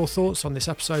to hear your thoughts on this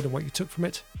episode and what you took from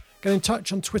it. Get in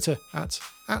touch on Twitter at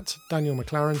Daniel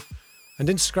McLaren and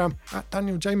Instagram at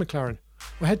Daniel J. McLaren,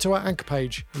 or head to our Anchor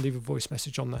page and leave a voice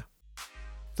message on there.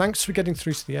 Thanks for getting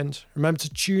through to the end. Remember to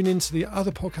tune in to the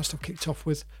other podcast I've kicked off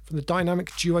with from the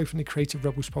dynamic duo from the Creative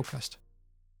Rebels podcast.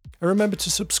 And remember to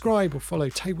subscribe or follow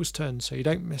Tables Turned so you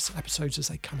don't miss episodes as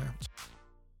they come out.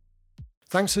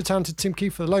 Thanks to the talented Tim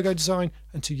Keefe for the logo design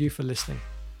and to you for listening.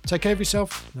 Take care of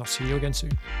yourself and I'll see you again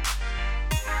soon.